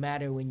 like, no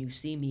matter when you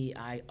see me,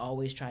 I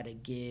always try to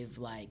give,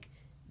 like,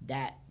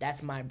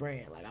 that's my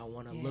brand. Like, I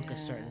want to look a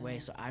certain way,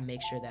 so I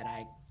make sure that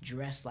I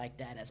dress like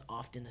that as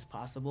often as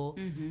possible,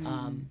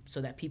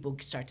 so that people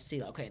start to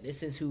see, okay,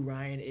 this is who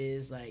Ryan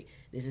is. Like,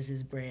 this is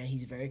his brand.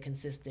 He's very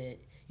consistent.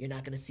 You're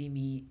not gonna see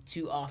me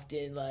too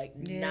often, like,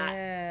 not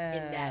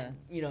in that,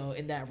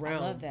 in that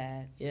realm. I love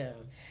that.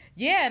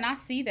 Yeah, and I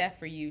see that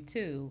for you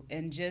too.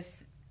 And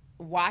just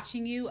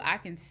watching you, I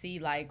can see,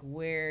 like,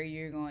 where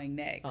you're going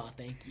next. Oh,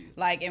 thank you.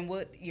 Like, and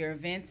what your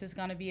events is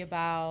gonna be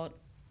about.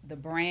 The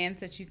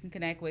brands that you can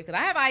connect with, because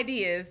I have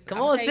ideas.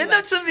 Come on, send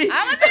them to me.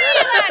 I'm gonna tell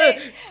you about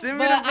it. Send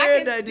me the brand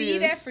ideas. I can see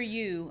that for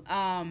you.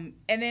 And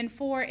then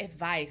for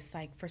advice,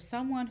 like, for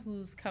someone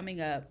who's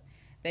coming up,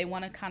 they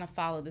want to kind of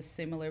follow the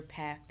similar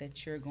path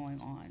that you're going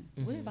on.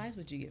 What advice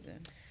would you give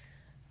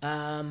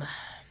them?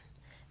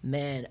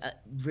 Man,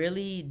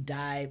 really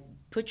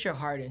put your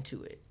heart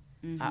into it.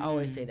 I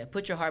always say that.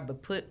 Put your heart,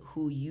 but put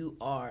who you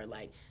are.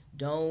 Like,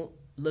 don't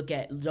look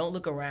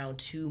around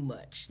too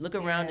much. Look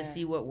around to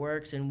see what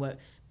works and what.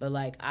 But,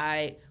 like,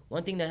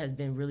 one thing that has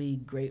been really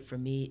great for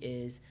me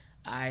is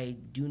I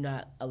do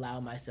not allow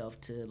myself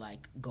to,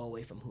 like, go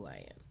away from who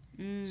I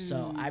am.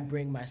 So I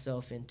bring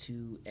myself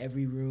into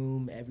every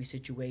room, every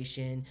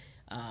situation.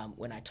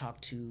 When I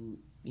talk to,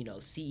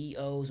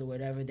 CEOs or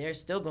whatever, they're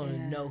still going to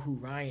know who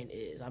Ryan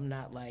is. I'm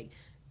not, like,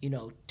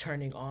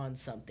 turning on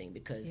something,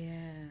 because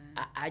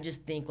I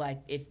just think,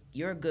 like, if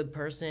you're a good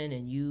person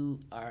and you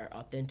are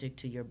authentic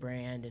to your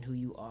brand and who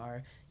you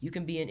are, you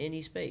can be in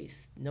any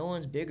space. No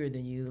one's bigger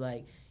than you.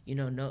 Like,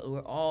 no,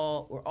 we're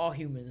all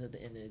humans at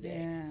the end of the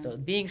day. Yeah. So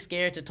being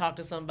scared to talk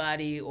to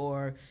somebody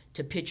or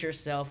to pitch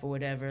yourself or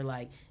whatever,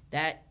 like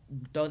that,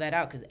 throw that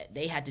out, because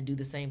they had to do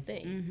the same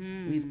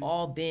thing. We've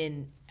all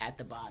been at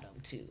the bottom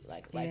too.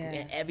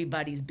 And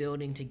everybody's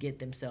building to get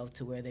themselves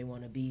to where they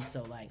want to be.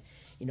 So, like,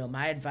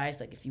 my advice,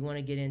 like, if you want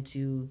to get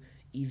into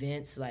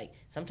events, like,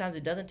 sometimes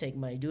it doesn't take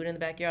money. Do it in the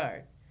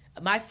backyard.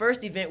 My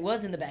first event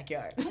was in the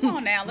backyard. Come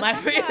on now,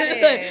 let's talk about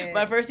it.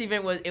 My first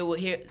event was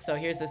So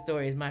here's the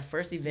story. Is my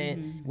first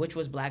event, which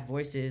was Black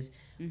Voices.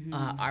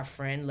 Our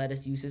friend let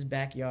us use his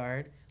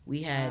backyard.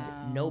 We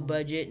had no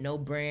budget, no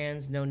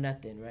brands, no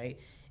nothing. Right?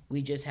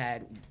 We just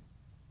had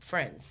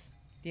friends.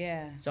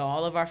 Yeah. So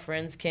all of our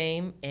friends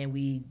came, and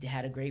we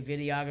had a great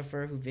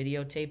videographer who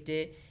videotaped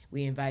it.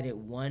 We invited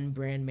one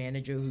brand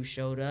manager who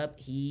showed up.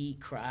 He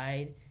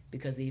cried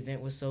because the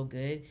event was so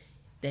good.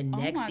 The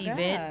next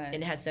event, and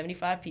it had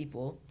 75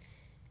 people.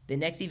 The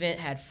next event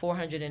had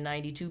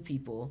 492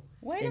 people.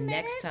 Wait a minute.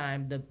 Next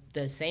time,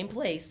 the same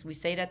place, we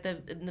stayed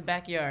in the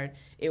backyard.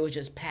 It was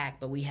just packed,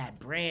 but we had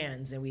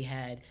brands, and we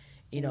had,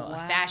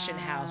 a fashion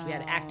house. We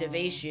had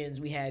activations.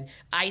 We had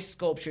ice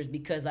sculptures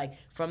because, like,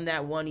 from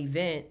that one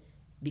event,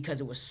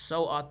 because it was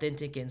so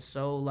authentic and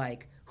so,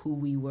 like, who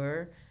we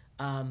were,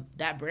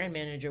 that brand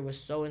manager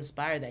was so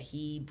inspired that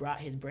he brought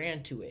his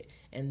brand to it.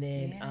 And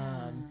then,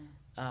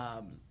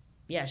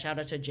 shout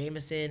out to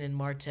Jameson and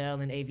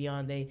Martell and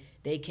Avion.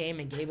 They came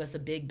and gave us a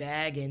big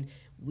bag, and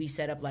we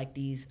set up like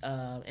these,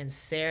 and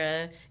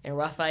Sarah and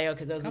Raphael,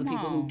 because those were the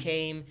people who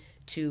came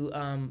to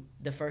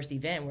the first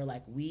event, were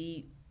like,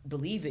 we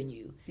believe in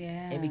you.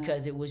 Yeah. And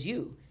because it was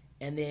you.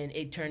 And then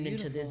it turned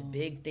into this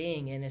big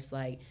thing, and it's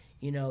like,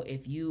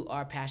 if you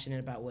are passionate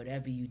about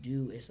whatever you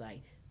do, it's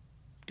like,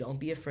 don't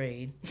be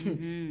afraid.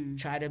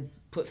 Try to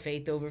put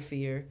faith over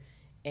fear,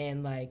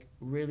 and like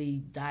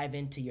really dive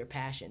into your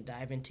passion,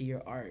 dive into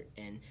your art,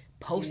 and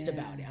post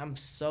about it. I'm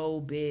so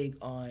big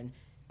on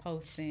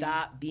posting.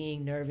 Stop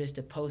being nervous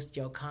to post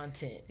your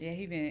content. Yeah,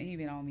 he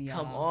been on me.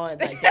 Come on,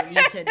 like they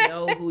need to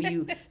know who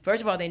you.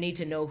 First of all, they need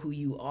to know who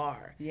you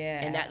are.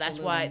 Yeah, and that's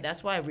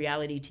why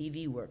reality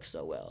TV works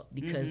so well,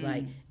 because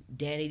like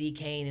Danny D.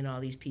 Kane and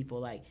all these people,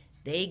 like,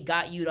 they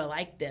got you to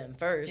like them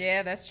first.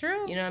 Yeah, that's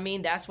true. You know what I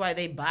mean? That's why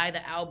they buy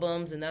the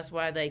albums, and that's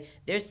why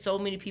there's so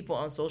many people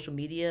on social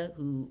media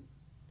who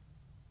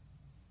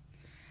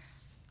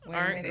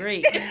aren't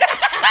great.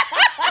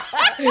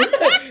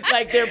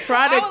 Like their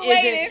product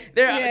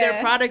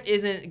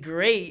isn't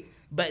great,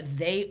 but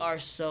they are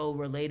so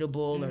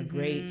relatable or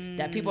great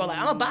that people are like,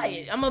 I'm gonna buy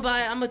it. I'm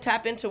gonna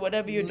tap into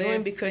whatever you're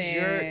doing, because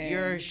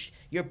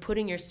you're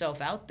putting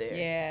yourself out there.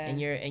 Yeah. And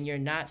you're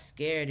not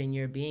scared, and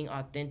you're being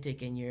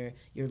authentic, and you're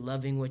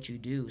loving what you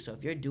do. So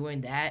if you're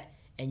doing that,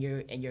 and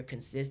you're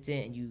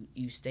consistent, and you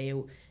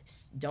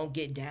don't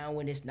get down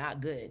when it's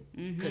not good,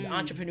 because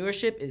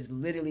entrepreneurship is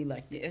literally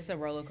like this. It's a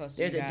roller coaster.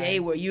 There's a day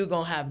where you're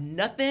gonna have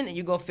nothing, and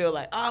you're gonna feel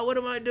like, what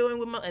am I doing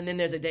with my? And then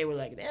there's a day where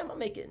like, damn, I'm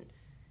making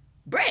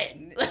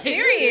bread. Like,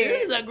 period.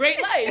 This is a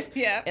great life.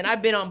 Yeah. And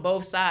I've been on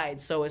both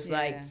sides, so it's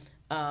like,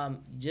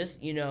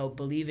 just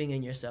believing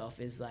in yourself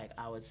is, like,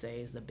 I would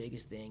say, is the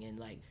biggest thing. And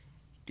like,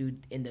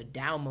 dude, in the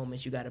down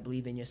moments, you got to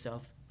believe in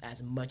yourself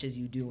as much as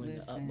you do in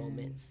the up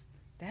moments.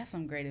 That's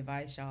some great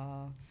advice,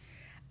 y'all.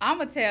 I'm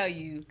gonna tell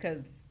you,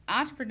 because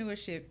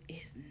entrepreneurship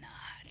is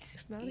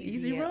it's not an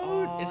easy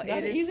road.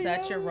 It is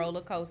such a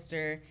roller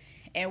coaster,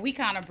 and we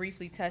kind of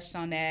briefly touched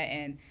on that.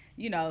 And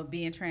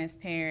being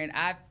transparent,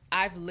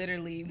 I've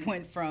literally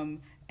went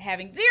from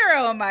having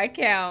zero on my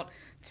account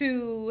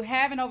to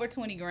having over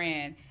 20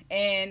 grand,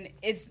 and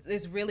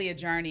it's really a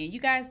journey. And you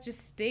guys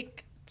just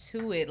stick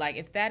to it. Like,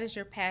 if that is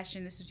your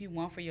passion, this is what you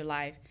want for your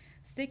life,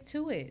 stick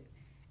to it.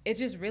 It's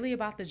just really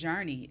about the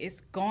journey. It's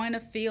going to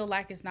feel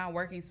like it's not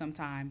working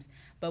sometimes,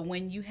 but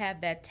when you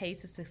have that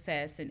taste of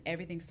success and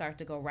everything starts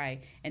to go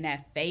right, and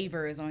that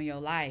favor is on your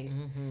life,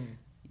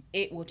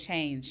 it will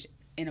change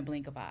in a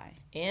blink of an eye.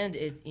 And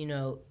it's,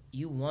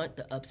 you want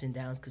the ups and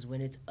downs, because when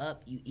it's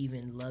up, you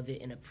even love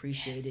it and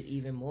appreciate it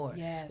even more.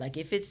 Yes. Like,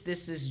 if it's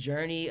this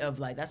journey of,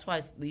 like, that's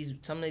why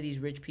some of these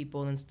rich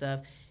people and stuff,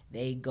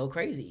 they go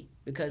crazy,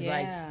 because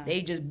like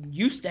they just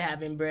used to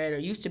having bread or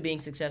used to being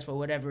successful,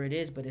 whatever it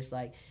is. But it's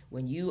like,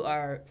 when you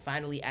are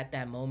finally at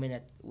that moment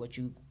at what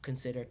you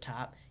consider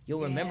top, you'll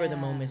remember the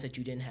moments that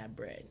you didn't have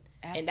bread.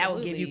 Absolutely. And that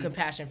will give you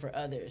compassion for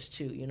others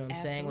too. You know what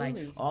I'm saying? Like,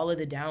 all of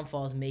the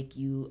downfalls make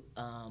you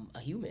a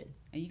human.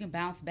 And you can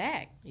bounce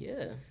back.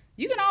 Yeah.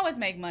 You can always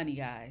make money,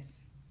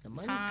 guys. The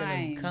money's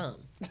gonna come.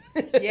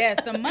 Yes,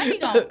 the money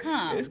gonna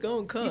come. It's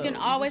gonna come. You can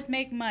always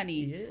make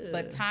money,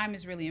 but time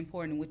is really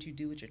important. What you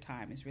do with your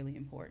time is really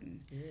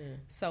important. Yeah.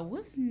 So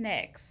what's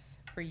next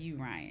for you,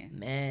 Ryan?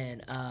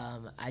 Man,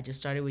 I just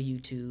started with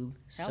YouTube.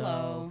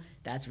 Hello. So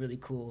that's really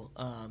cool.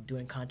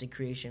 Doing content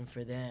creation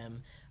for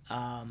them.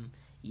 I'm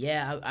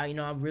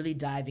really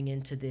diving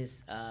into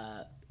this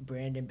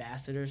brand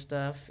ambassador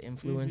stuff,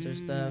 influencer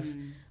stuff.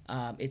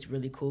 It's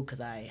really cool,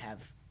 because I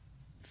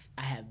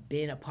have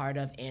been a part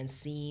of and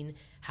seen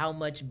how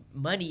much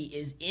money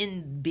is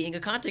in being a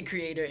content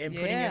creator and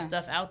putting your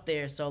stuff out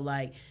there. So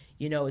like,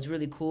 it's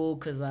really cool,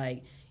 because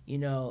like,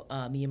 me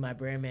and my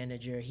brand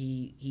manager,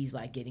 he's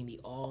like getting me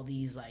all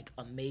these like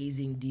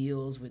amazing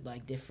deals with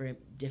like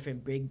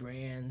different big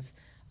brands.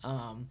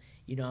 I'm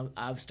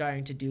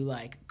starting to do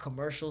like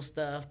commercial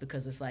stuff,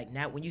 because it's like,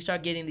 now when you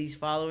start getting these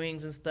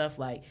followings and stuff,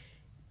 like,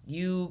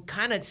 you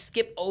kind of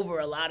skip over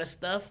a lot of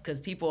stuff, because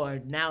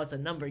it's a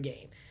number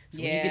game.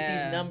 So when you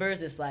get these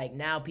numbers, it's like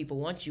now people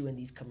want you in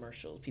these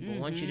commercials. People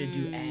want you to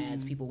do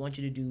ads. People want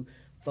you to do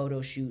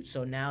photo shoots.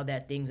 So now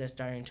that things are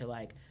starting to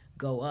like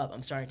go up,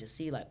 I'm starting to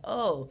see like,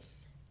 oh,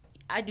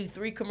 I do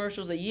 3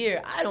 commercials a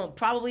year. I don't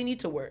probably need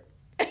to work.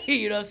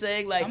 You know what I'm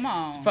saying? Like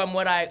from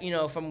what I,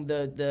 from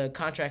the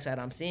contracts that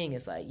I'm seeing,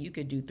 it's like you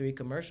could do 3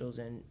 commercials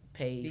and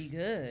pay. Be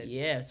good.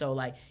 Yeah. So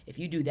like if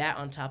you do that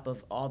on top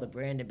of all the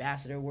brand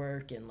ambassador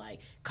work and like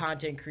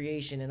content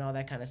creation and all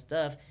that kind of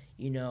stuff,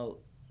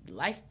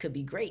 life could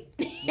be great.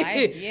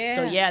 Life, yeah.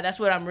 So yeah, that's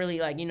what I'm really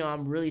like,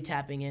 I'm really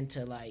tapping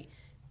into like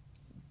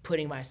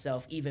putting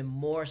myself even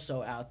more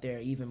so out there,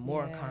 even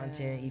more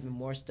content, even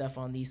more stuff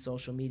on these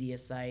social media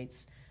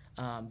sites.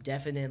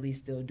 Definitely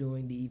still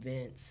doing the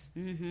events.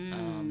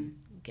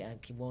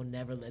 Won't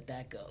never let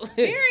that go.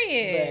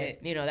 Period.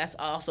 But, that's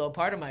also a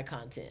part of my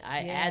content.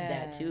 I add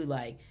that too,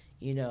 like,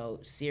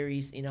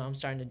 series, I'm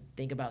starting to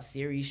think about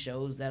series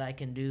shows that I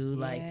can do,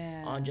 like,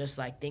 on just,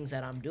 like, things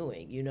that I'm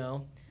doing,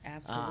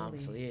 Absolutely.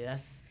 So, yeah,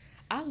 that's...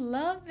 I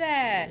love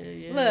that.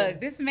 Yeah.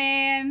 Look, this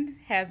man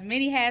has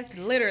many hats,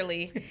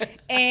 literally,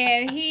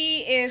 and he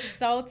is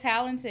so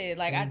talented.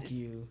 Like,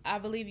 I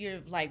believe you're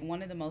like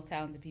one of the most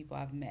talented people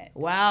I've met.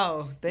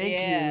 Wow, thank you.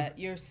 Yeah,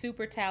 you're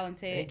super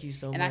talented. Thank you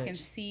so much. And I can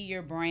see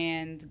your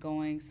brand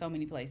going so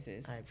many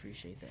places. I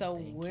appreciate that. So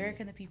where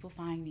can the people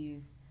find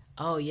you?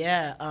 Oh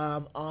yeah,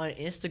 on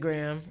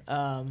Instagram,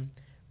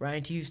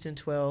 Ryan T. Houston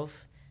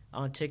 12.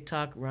 On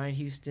TikTok, Ryan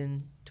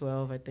Houston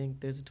 12. I think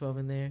there's a 12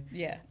 in there.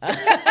 Yeah.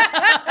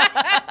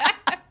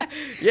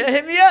 Yeah,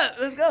 hit me up.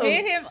 Let's go.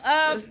 Hit him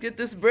up. Let's get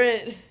this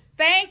bread.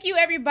 Thank you,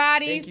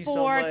 everybody,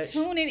 for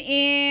so tuning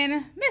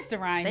in. Mr.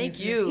 Ryan thank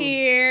Houston you. is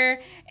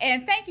here.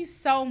 And thank you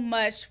so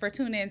much for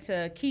tuning in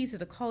to Keys to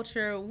the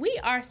Culture. We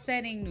are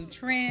setting new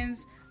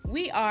trends.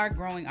 We are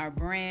growing our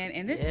brand.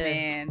 And this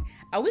man,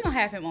 we're going to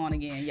have him on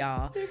again,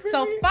 y'all.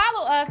 So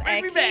follow us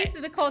at Keys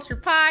to the Culture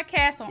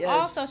Podcast on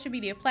all social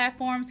media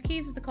platforms,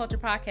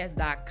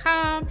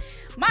 keystotheculturepodcast.com.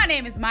 My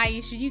name is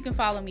Maisha. You can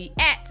follow me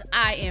at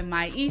I am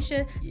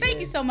Maisha. Thank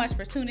you so much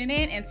for tuning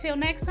in. Until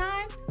next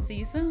time, see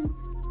you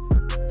soon.